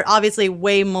 there were obviously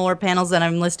way more panels than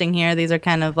I'm listing here. These are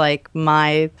kind of like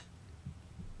my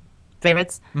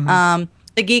favorites. Mm-hmm.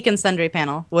 The Geek and Sundry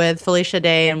panel with Felicia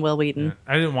Day and Will Wheaton. Yeah,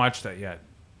 I didn't watch that yet.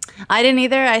 I didn't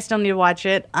either. I still need to watch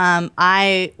it.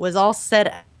 I was all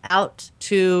set out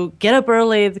to get up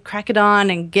early, the crack of dawn,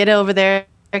 and get over there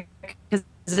because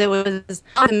it was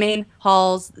the main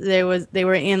halls. They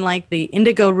were in like the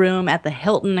Indigo Room at the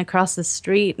Hilton across the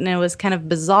street, and it was kind of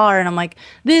bizarre. And I'm like,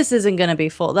 this isn't gonna be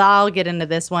full. I'll get into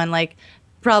this one. Like,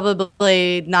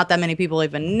 probably not that many people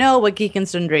even know what Geek and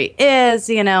Sundry is.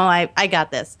 I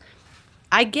got this.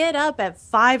 I get up at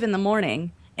 5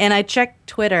 a.m. and I check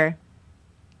Twitter.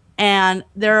 And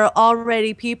there are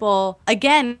already people,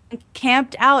 again,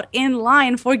 camped out in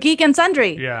line for Geek and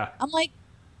Sundry. Yeah. I'm like,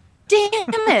 damn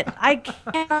it. I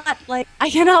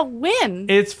cannot win.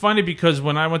 It's funny because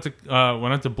when I went to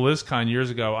BlizzCon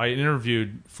years ago, I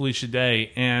interviewed Felicia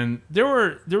Day, and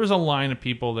there was a line of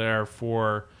people there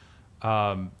for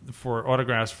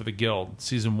autographs for the Guild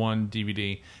Season 1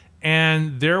 DVD.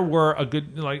 And there were a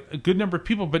good number of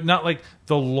people, but not like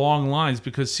the long lines,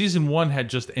 because Season 1 had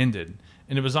just ended.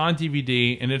 And it was on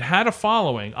DVD, and it had a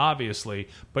following, obviously,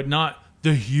 but not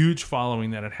the huge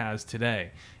following that it has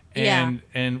today. And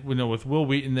with Will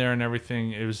Wheaton there and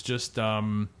everything, it was just a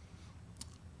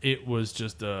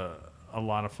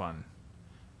lot of fun.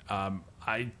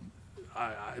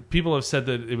 People have said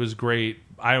that it was great.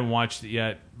 I haven't watched it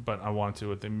yet, but I want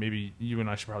to. Maybe you and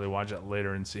I should probably watch it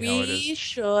later and see how it is. We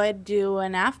should do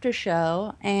an after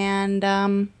show,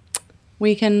 and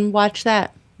we can watch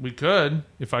that. We could,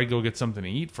 if I go get something to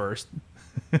eat first.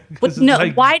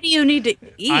 Why do you need to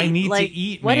eat? I need to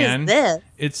eat, man. What is this?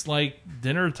 It's like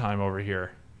dinner time over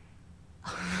here.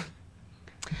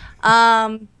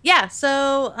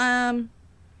 So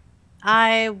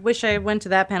I wish I went to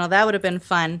that panel. That would have been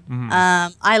fun.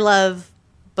 Mm-hmm. I love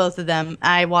both of them.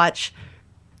 I watch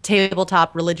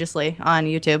Tabletop religiously on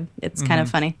YouTube. It's kind of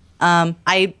funny.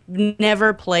 I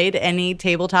never played any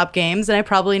tabletop games, and I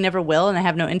probably never will, and I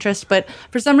have no interest. But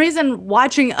for some reason,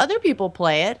 watching other people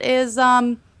play it is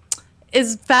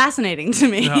fascinating to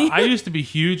me. I used to be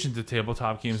huge into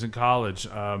tabletop games in college.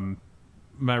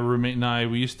 My roommate and I,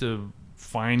 we used to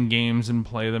find games and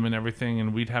play them and everything,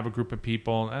 and we'd have a group of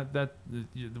people. That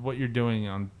what you're doing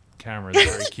on camera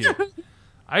is very cute.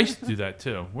 I used to do that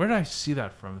too. Where did I see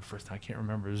that from the first time? I can't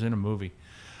remember. It was in a movie.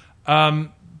 I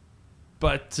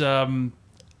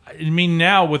mean,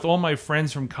 now with all my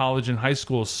friends from college and high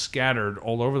school scattered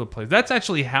all over the place, that's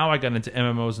actually how I got into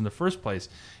MMOs in the first place.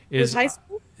 Is high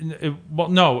school? Well,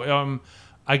 no.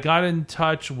 I got in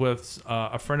touch with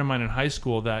a friend of mine in high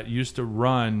school that used to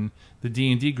run the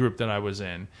D&D group that I was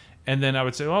in, and then I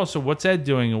would say, "Oh, so what's Ed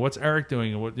doing, and what's Eric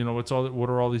doing, and what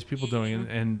are all these people doing?"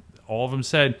 And all of them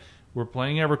said, "We're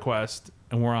playing EverQuest,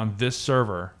 and we're on this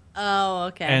server." Oh,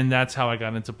 okay. And that's how I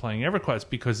got into playing EverQuest,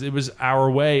 because it was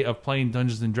our way of playing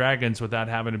Dungeons and Dragons without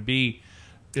having to be,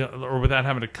 or without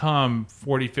having to come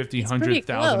 40, 50,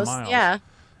 100,000 miles. Yeah.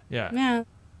 Yeah.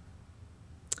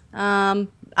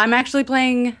 I'm actually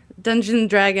playing Dungeons and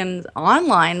Dragons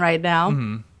online right now.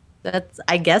 Mm-hmm.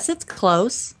 I guess it's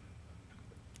close.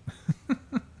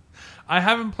 I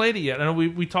haven't played it yet. I know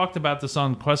we talked about this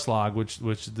on Questlog,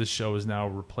 which this show is now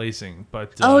replacing.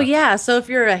 But oh yeah, so if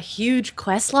you're a huge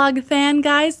Questlog fan,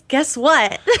 guys, guess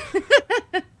what?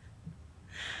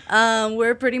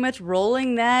 We're pretty much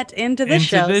rolling that into this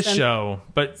show.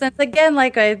 But since again,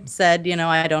 like I said,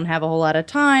 I don't have a whole lot of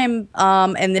time,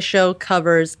 and the show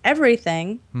covers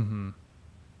everything. Mm-hmm.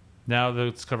 Now that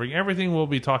it's covering everything, we'll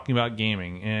be talking about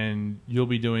gaming, and you'll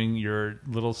be doing your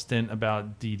little stint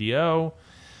about DDO.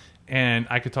 And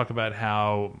I could talk about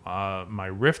how my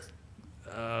Rift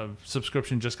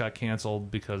subscription just got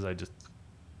canceled because I just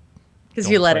don't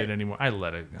play it anymore. I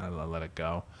let it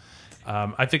go.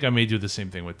 I think I may do the same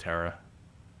thing with Terra.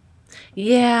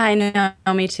 Yeah, I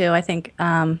know. Me too. I think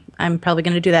I'm probably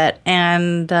going to do that.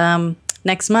 And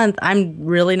next month, I'm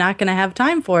really not going to have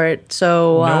time for it.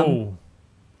 So no.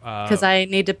 Because I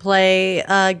need to play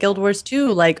Guild Wars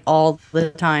 2 like all the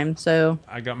time. So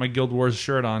I got my Guild Wars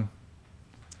shirt on.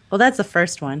 Well, that's the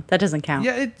first one. That doesn't count.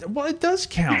 Yeah, it does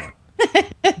count.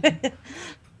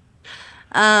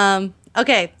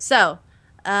 Okay, so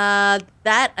that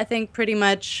I think pretty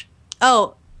much.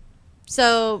 Oh,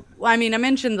 so I mean, I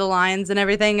mentioned the lines and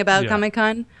everything about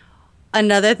Comic-Con.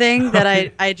 Another thing that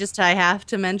I have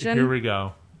to mention. Here we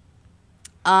go.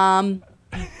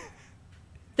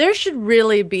 There should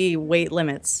really be weight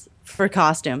limits for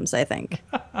costumes, I think.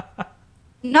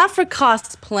 Not for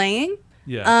cosplaying.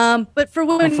 Yeah. But for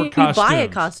when you buy a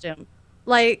costume,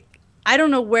 like I don't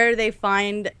know where they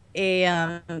find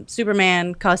a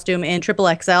Superman costume in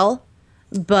XXL,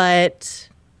 but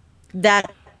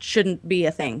that shouldn't be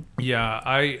a thing. Yeah,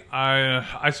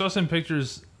 I saw some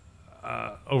pictures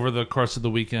over the course of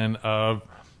the weekend of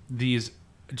these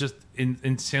just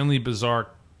insanely bizarre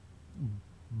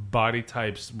body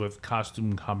types with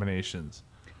costume combinations.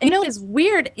 And it's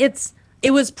weird.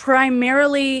 It was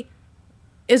primarily.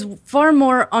 Is far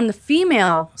more on the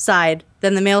female side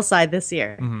than the male side this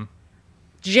year. Mm-hmm.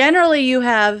 Generally, you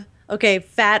have,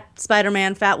 fat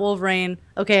Spider-Man, fat Wolverine.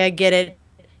 Okay, I get it.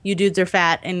 You dudes are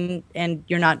fat, and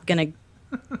you're not going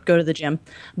to go to the gym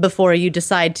before you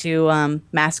decide to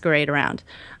masquerade around.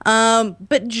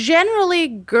 But generally,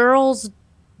 girls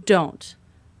don't.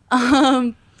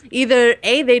 Either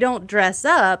A, they don't dress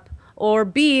up, or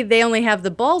B, they only have the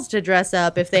balls to dress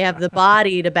up if they have the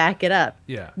body to back it up.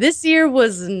 Yeah. This year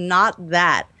was not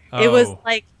that. It was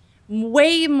like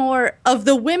way more of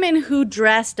the women who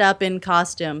dressed up in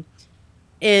costume.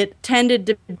 It tended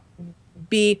to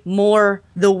be more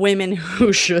the women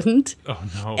who shouldn't. Oh,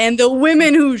 no. And the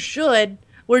women who should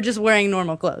were just wearing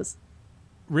normal clothes.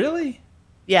 Really?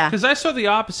 Yeah. Because I saw the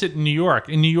opposite in New York.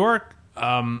 In New York,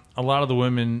 a lot of the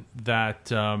women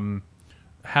that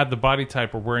had the body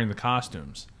type were wearing the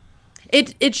costumes.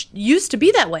 It used to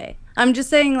be that way. I'm just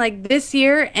saying, like, this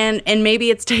year, and maybe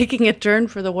it's taking a turn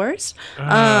for the worse.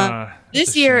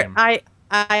 This year,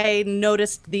 I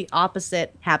noticed the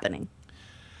opposite happening.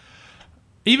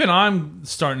 Even I'm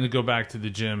starting to go back to the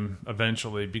gym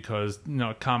eventually because,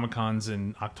 Comic-Con's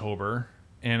in October,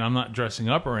 and I'm not dressing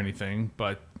up or anything,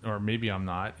 or maybe I'm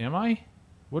not. Am I?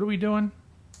 What are we doing?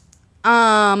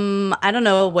 I don't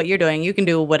know what you're doing. You can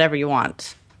do whatever you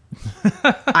want.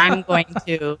 I'm going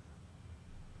to...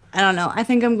 I don't know. I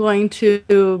think I'm going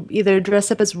to either dress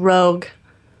up as Rogue,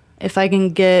 if I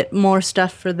can get more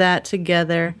stuff for that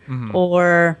together,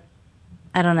 or,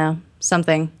 I don't know,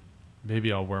 something.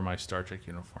 Maybe I'll wear my Star Trek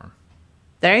uniform.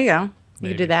 There you go. Maybe. You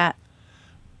can do that.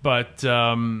 But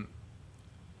I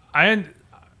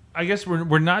guess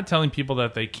we're not telling people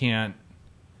that they can't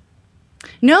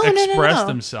express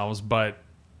themselves, but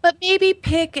maybe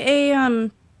pick a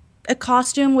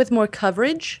costume with more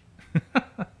coverage.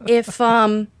 If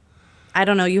I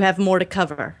don't know, you have more to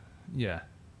cover. Yeah,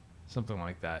 something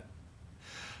like that.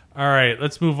 All right,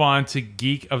 let's move on to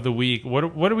Geek of the Week. What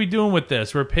are we doing with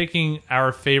this? We're picking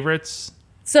our favorites.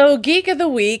 So Geek of the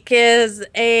Week is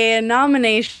a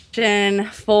nomination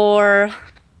for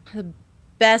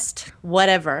best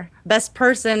whatever. Best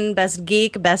person, best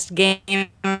geek, best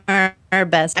gamer,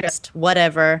 best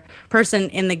whatever person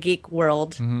in the geek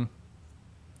world. Mm-hmm.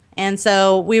 And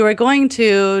so we were going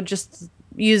to just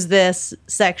use this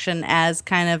section as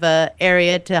kind of a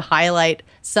area to highlight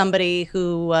somebody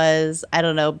who was, I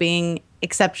don't know, being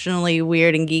exceptionally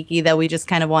weird and geeky that we just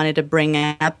kind of wanted to bring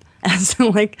up as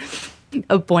like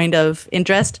a point of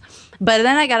interest. But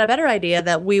then I got a better idea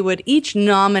that we would each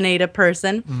nominate a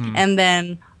person and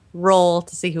then roll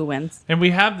to see who wins. And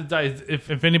we have the dice.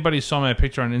 If anybody saw my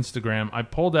picture on Instagram, I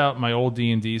pulled out my old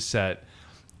D&D set,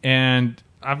 and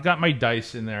I've got my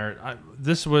dice in there.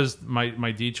 This was my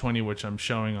D20, which I'm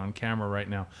showing on camera right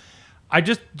now. I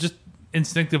just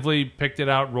instinctively picked it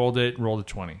out, rolled a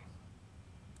 20.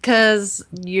 Because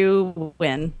you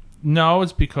win. No,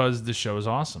 it's because the show is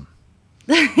awesome.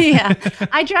 Yeah.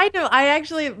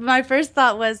 My first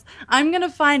thought was, I'm going to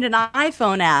find an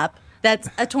iPhone app that's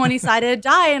a 20-sided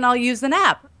die, and I'll use an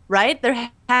app, right?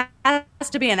 There has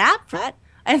to be an app for that.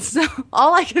 And so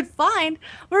all I could find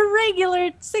were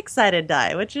regular 6-sided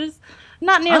die, which is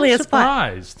not nearly as fun.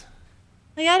 I'm surprised.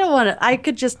 Like, I don't want to. I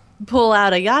could just pull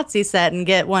out a Yahtzee set and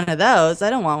get one of those. I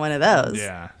don't want one of those.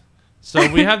 Yeah.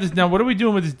 So we have this now. What are we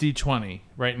doing with this D20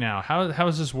 right now? How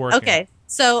is this working? Okay.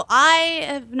 So I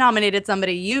have nominated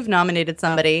somebody. You've nominated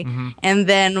somebody, and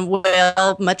then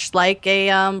we'll, much like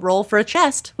a roll for a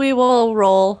chest, we will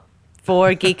roll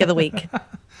for Geek of the Week.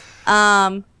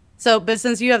 But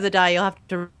since you have the die, you'll have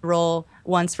to roll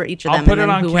once for each of them. I'll put it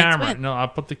on camera. No, I'll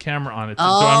put the camera on it. So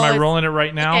am I rolling it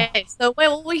right now? Okay. So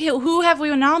who have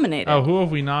we nominated? Oh, who have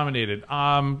we nominated?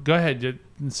 Go ahead.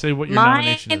 Say what your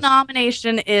nomination is. My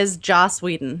nomination is Joss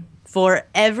Whedon for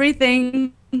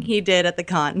everything he did at the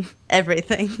con.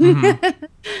 Everything.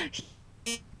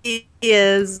 He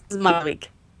is my week.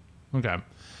 Okay.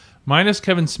 Mine is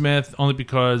Kevin Smith, only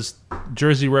because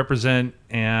Jersey represent,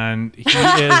 and he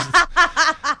is...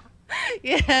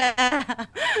 Yeah.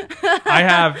 I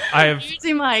have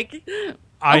Jersey Mike.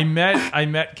 I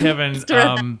met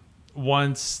Kevin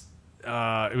once.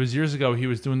 It was years ago. He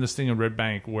was doing this thing in Red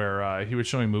Bank where he was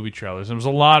showing movie trailers. It was a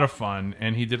lot of fun,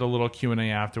 and he did a little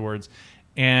Q&A afterwards.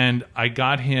 And I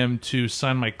got him to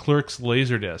sign my Clerks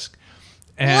Laserdisc.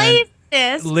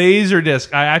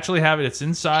 Laserdisc. I actually have it. It's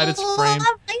inside. It's framed.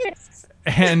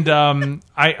 And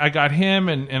I got him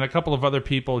and a couple of other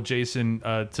people, Jason,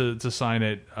 to sign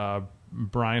it.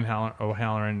 Brian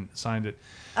O'Halloran signed it.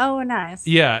 Oh, nice.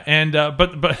 Yeah, and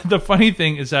but the funny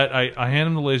thing is that I hand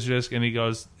him the Laserdisc, and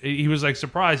he was like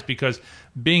surprised because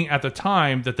being at the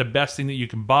time that the best thing that you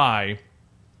can buy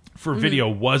for video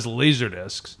was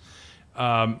Laserdiscs.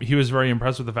 He was very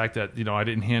impressed with the fact that I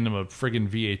didn't hand him a friggin'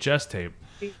 VHS tape.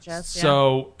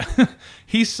 So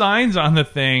he signs on the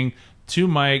thing to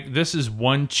Mike. This is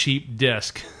one cheap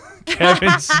disc,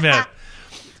 Kevin Smith.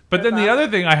 But then the other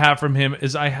thing I have from him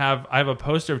is I have a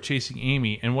poster of Chasing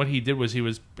Amy, and what he did was he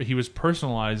was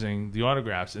personalizing the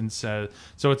autographs and said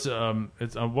it's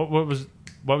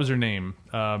what was her name?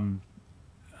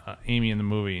 Amy in the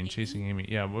movie and Chasing Amy.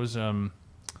 Yeah, what was her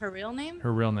real name?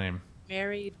 Her real name.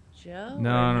 Mary Jo?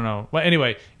 No. Well,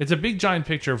 anyway, it's a big giant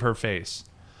picture of her face.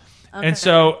 Okay. And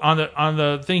so on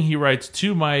the thing he writes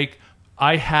to Mike,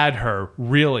 I had her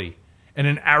really. And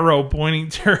an arrow pointing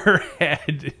to her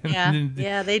head.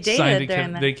 Yeah, they dated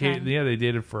during that time. Yeah, they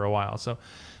dated for a while.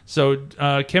 So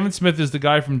Kevin Smith is the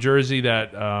guy from Jersey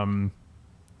that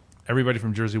everybody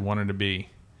from Jersey wanted to be.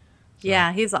 So,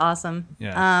 yeah, he's awesome.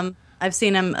 Yeah. I've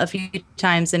seen him a few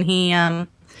times, and he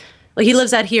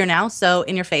lives out here now, so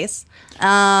in your face.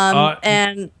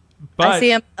 And I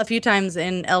see him a few times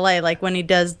in LA, like when he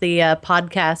does the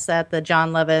podcasts at the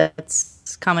John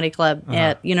Levitt's Comedy Club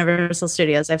at Universal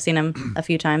Studios. I've seen him a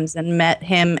few times and met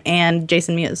him and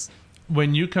Jason Mewes.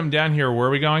 When you come down here, where are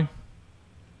we going?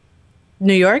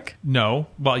 New York? No.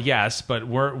 Well, yes, but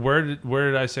where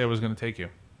did I say I was going to take you?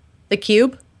 The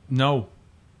Cube? No.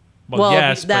 Well,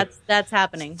 yes, that's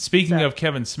happening. Speaking of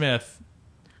Kevin Smith.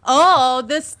 Oh,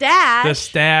 the Stash. The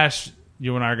Stash.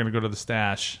 You and I are going to go to the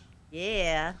Stash.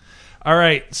 Yeah. All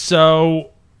right.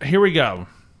 So here we go.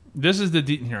 This is the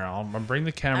here. I'll bring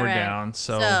the camera down.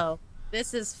 So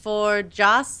this is for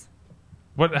Joss.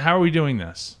 How are we doing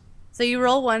this? So you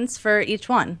roll once for each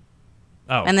one.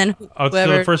 Oh, and then so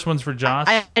the first one's for Joss.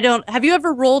 I don't. Have you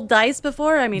ever rolled dice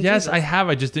before? I mean, yes, Jesus. I have.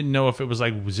 I just didn't know if it was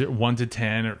like 1 to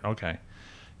 10 or okay.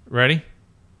 Ready?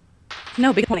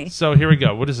 No, big 20. So here we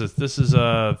go. What is this? This is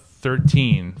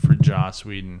 13 for Joss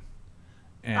Whedon.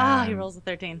 And, he rolls a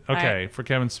 13. Okay, right. for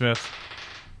Kevin Smith,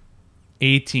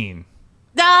 18.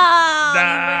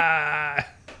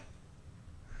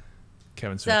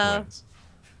 Kevin Smith wins.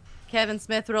 Kevin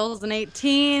Smith rolls an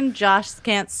 18. Josh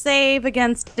can't save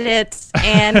against it.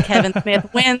 And Kevin Smith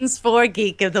wins for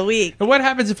Geek of the Week. And what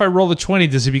happens if I roll a 20?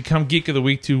 Does he become Geek of the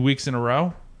Week 2 weeks in a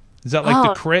row? Is that like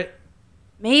the crit?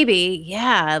 Maybe.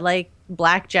 Yeah. Like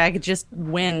blackjack just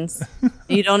wins.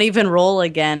 You don't even roll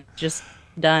again. Just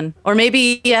done. Or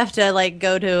maybe you have to like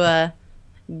go to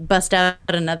bust out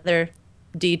another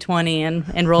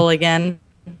D20 and roll again.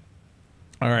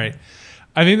 All right.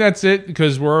 I think that's it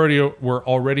because we're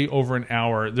already over an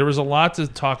hour. There was a lot to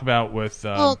talk about with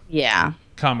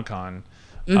Comic-Con.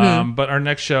 Mm-hmm. But our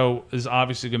next show is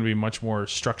obviously going to be much more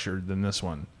structured than this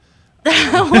one.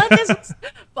 What is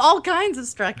all kinds of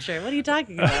structure? What are you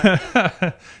talking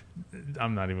about?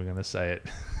 I'm not even going to say it.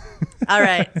 All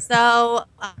right. So,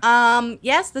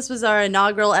 yes, this was our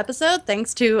inaugural episode.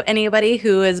 Thanks to anybody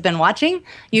who has been watching.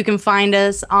 You can find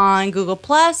us on Google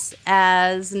Plus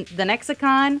as the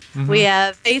Nexicon. Mm-hmm. We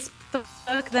have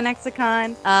Facebook, the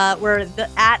Nexicon. We're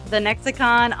at the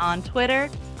Nexicon on Twitter.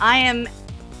 I am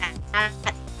at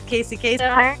Casey Casey.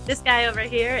 This guy over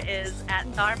here is at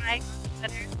Thor Mike on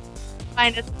Twitter.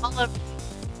 Find us all over.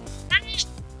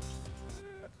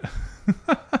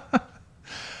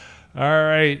 All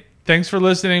right. Thanks for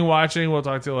listening, watching. We'll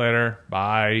talk to you later.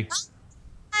 Bye.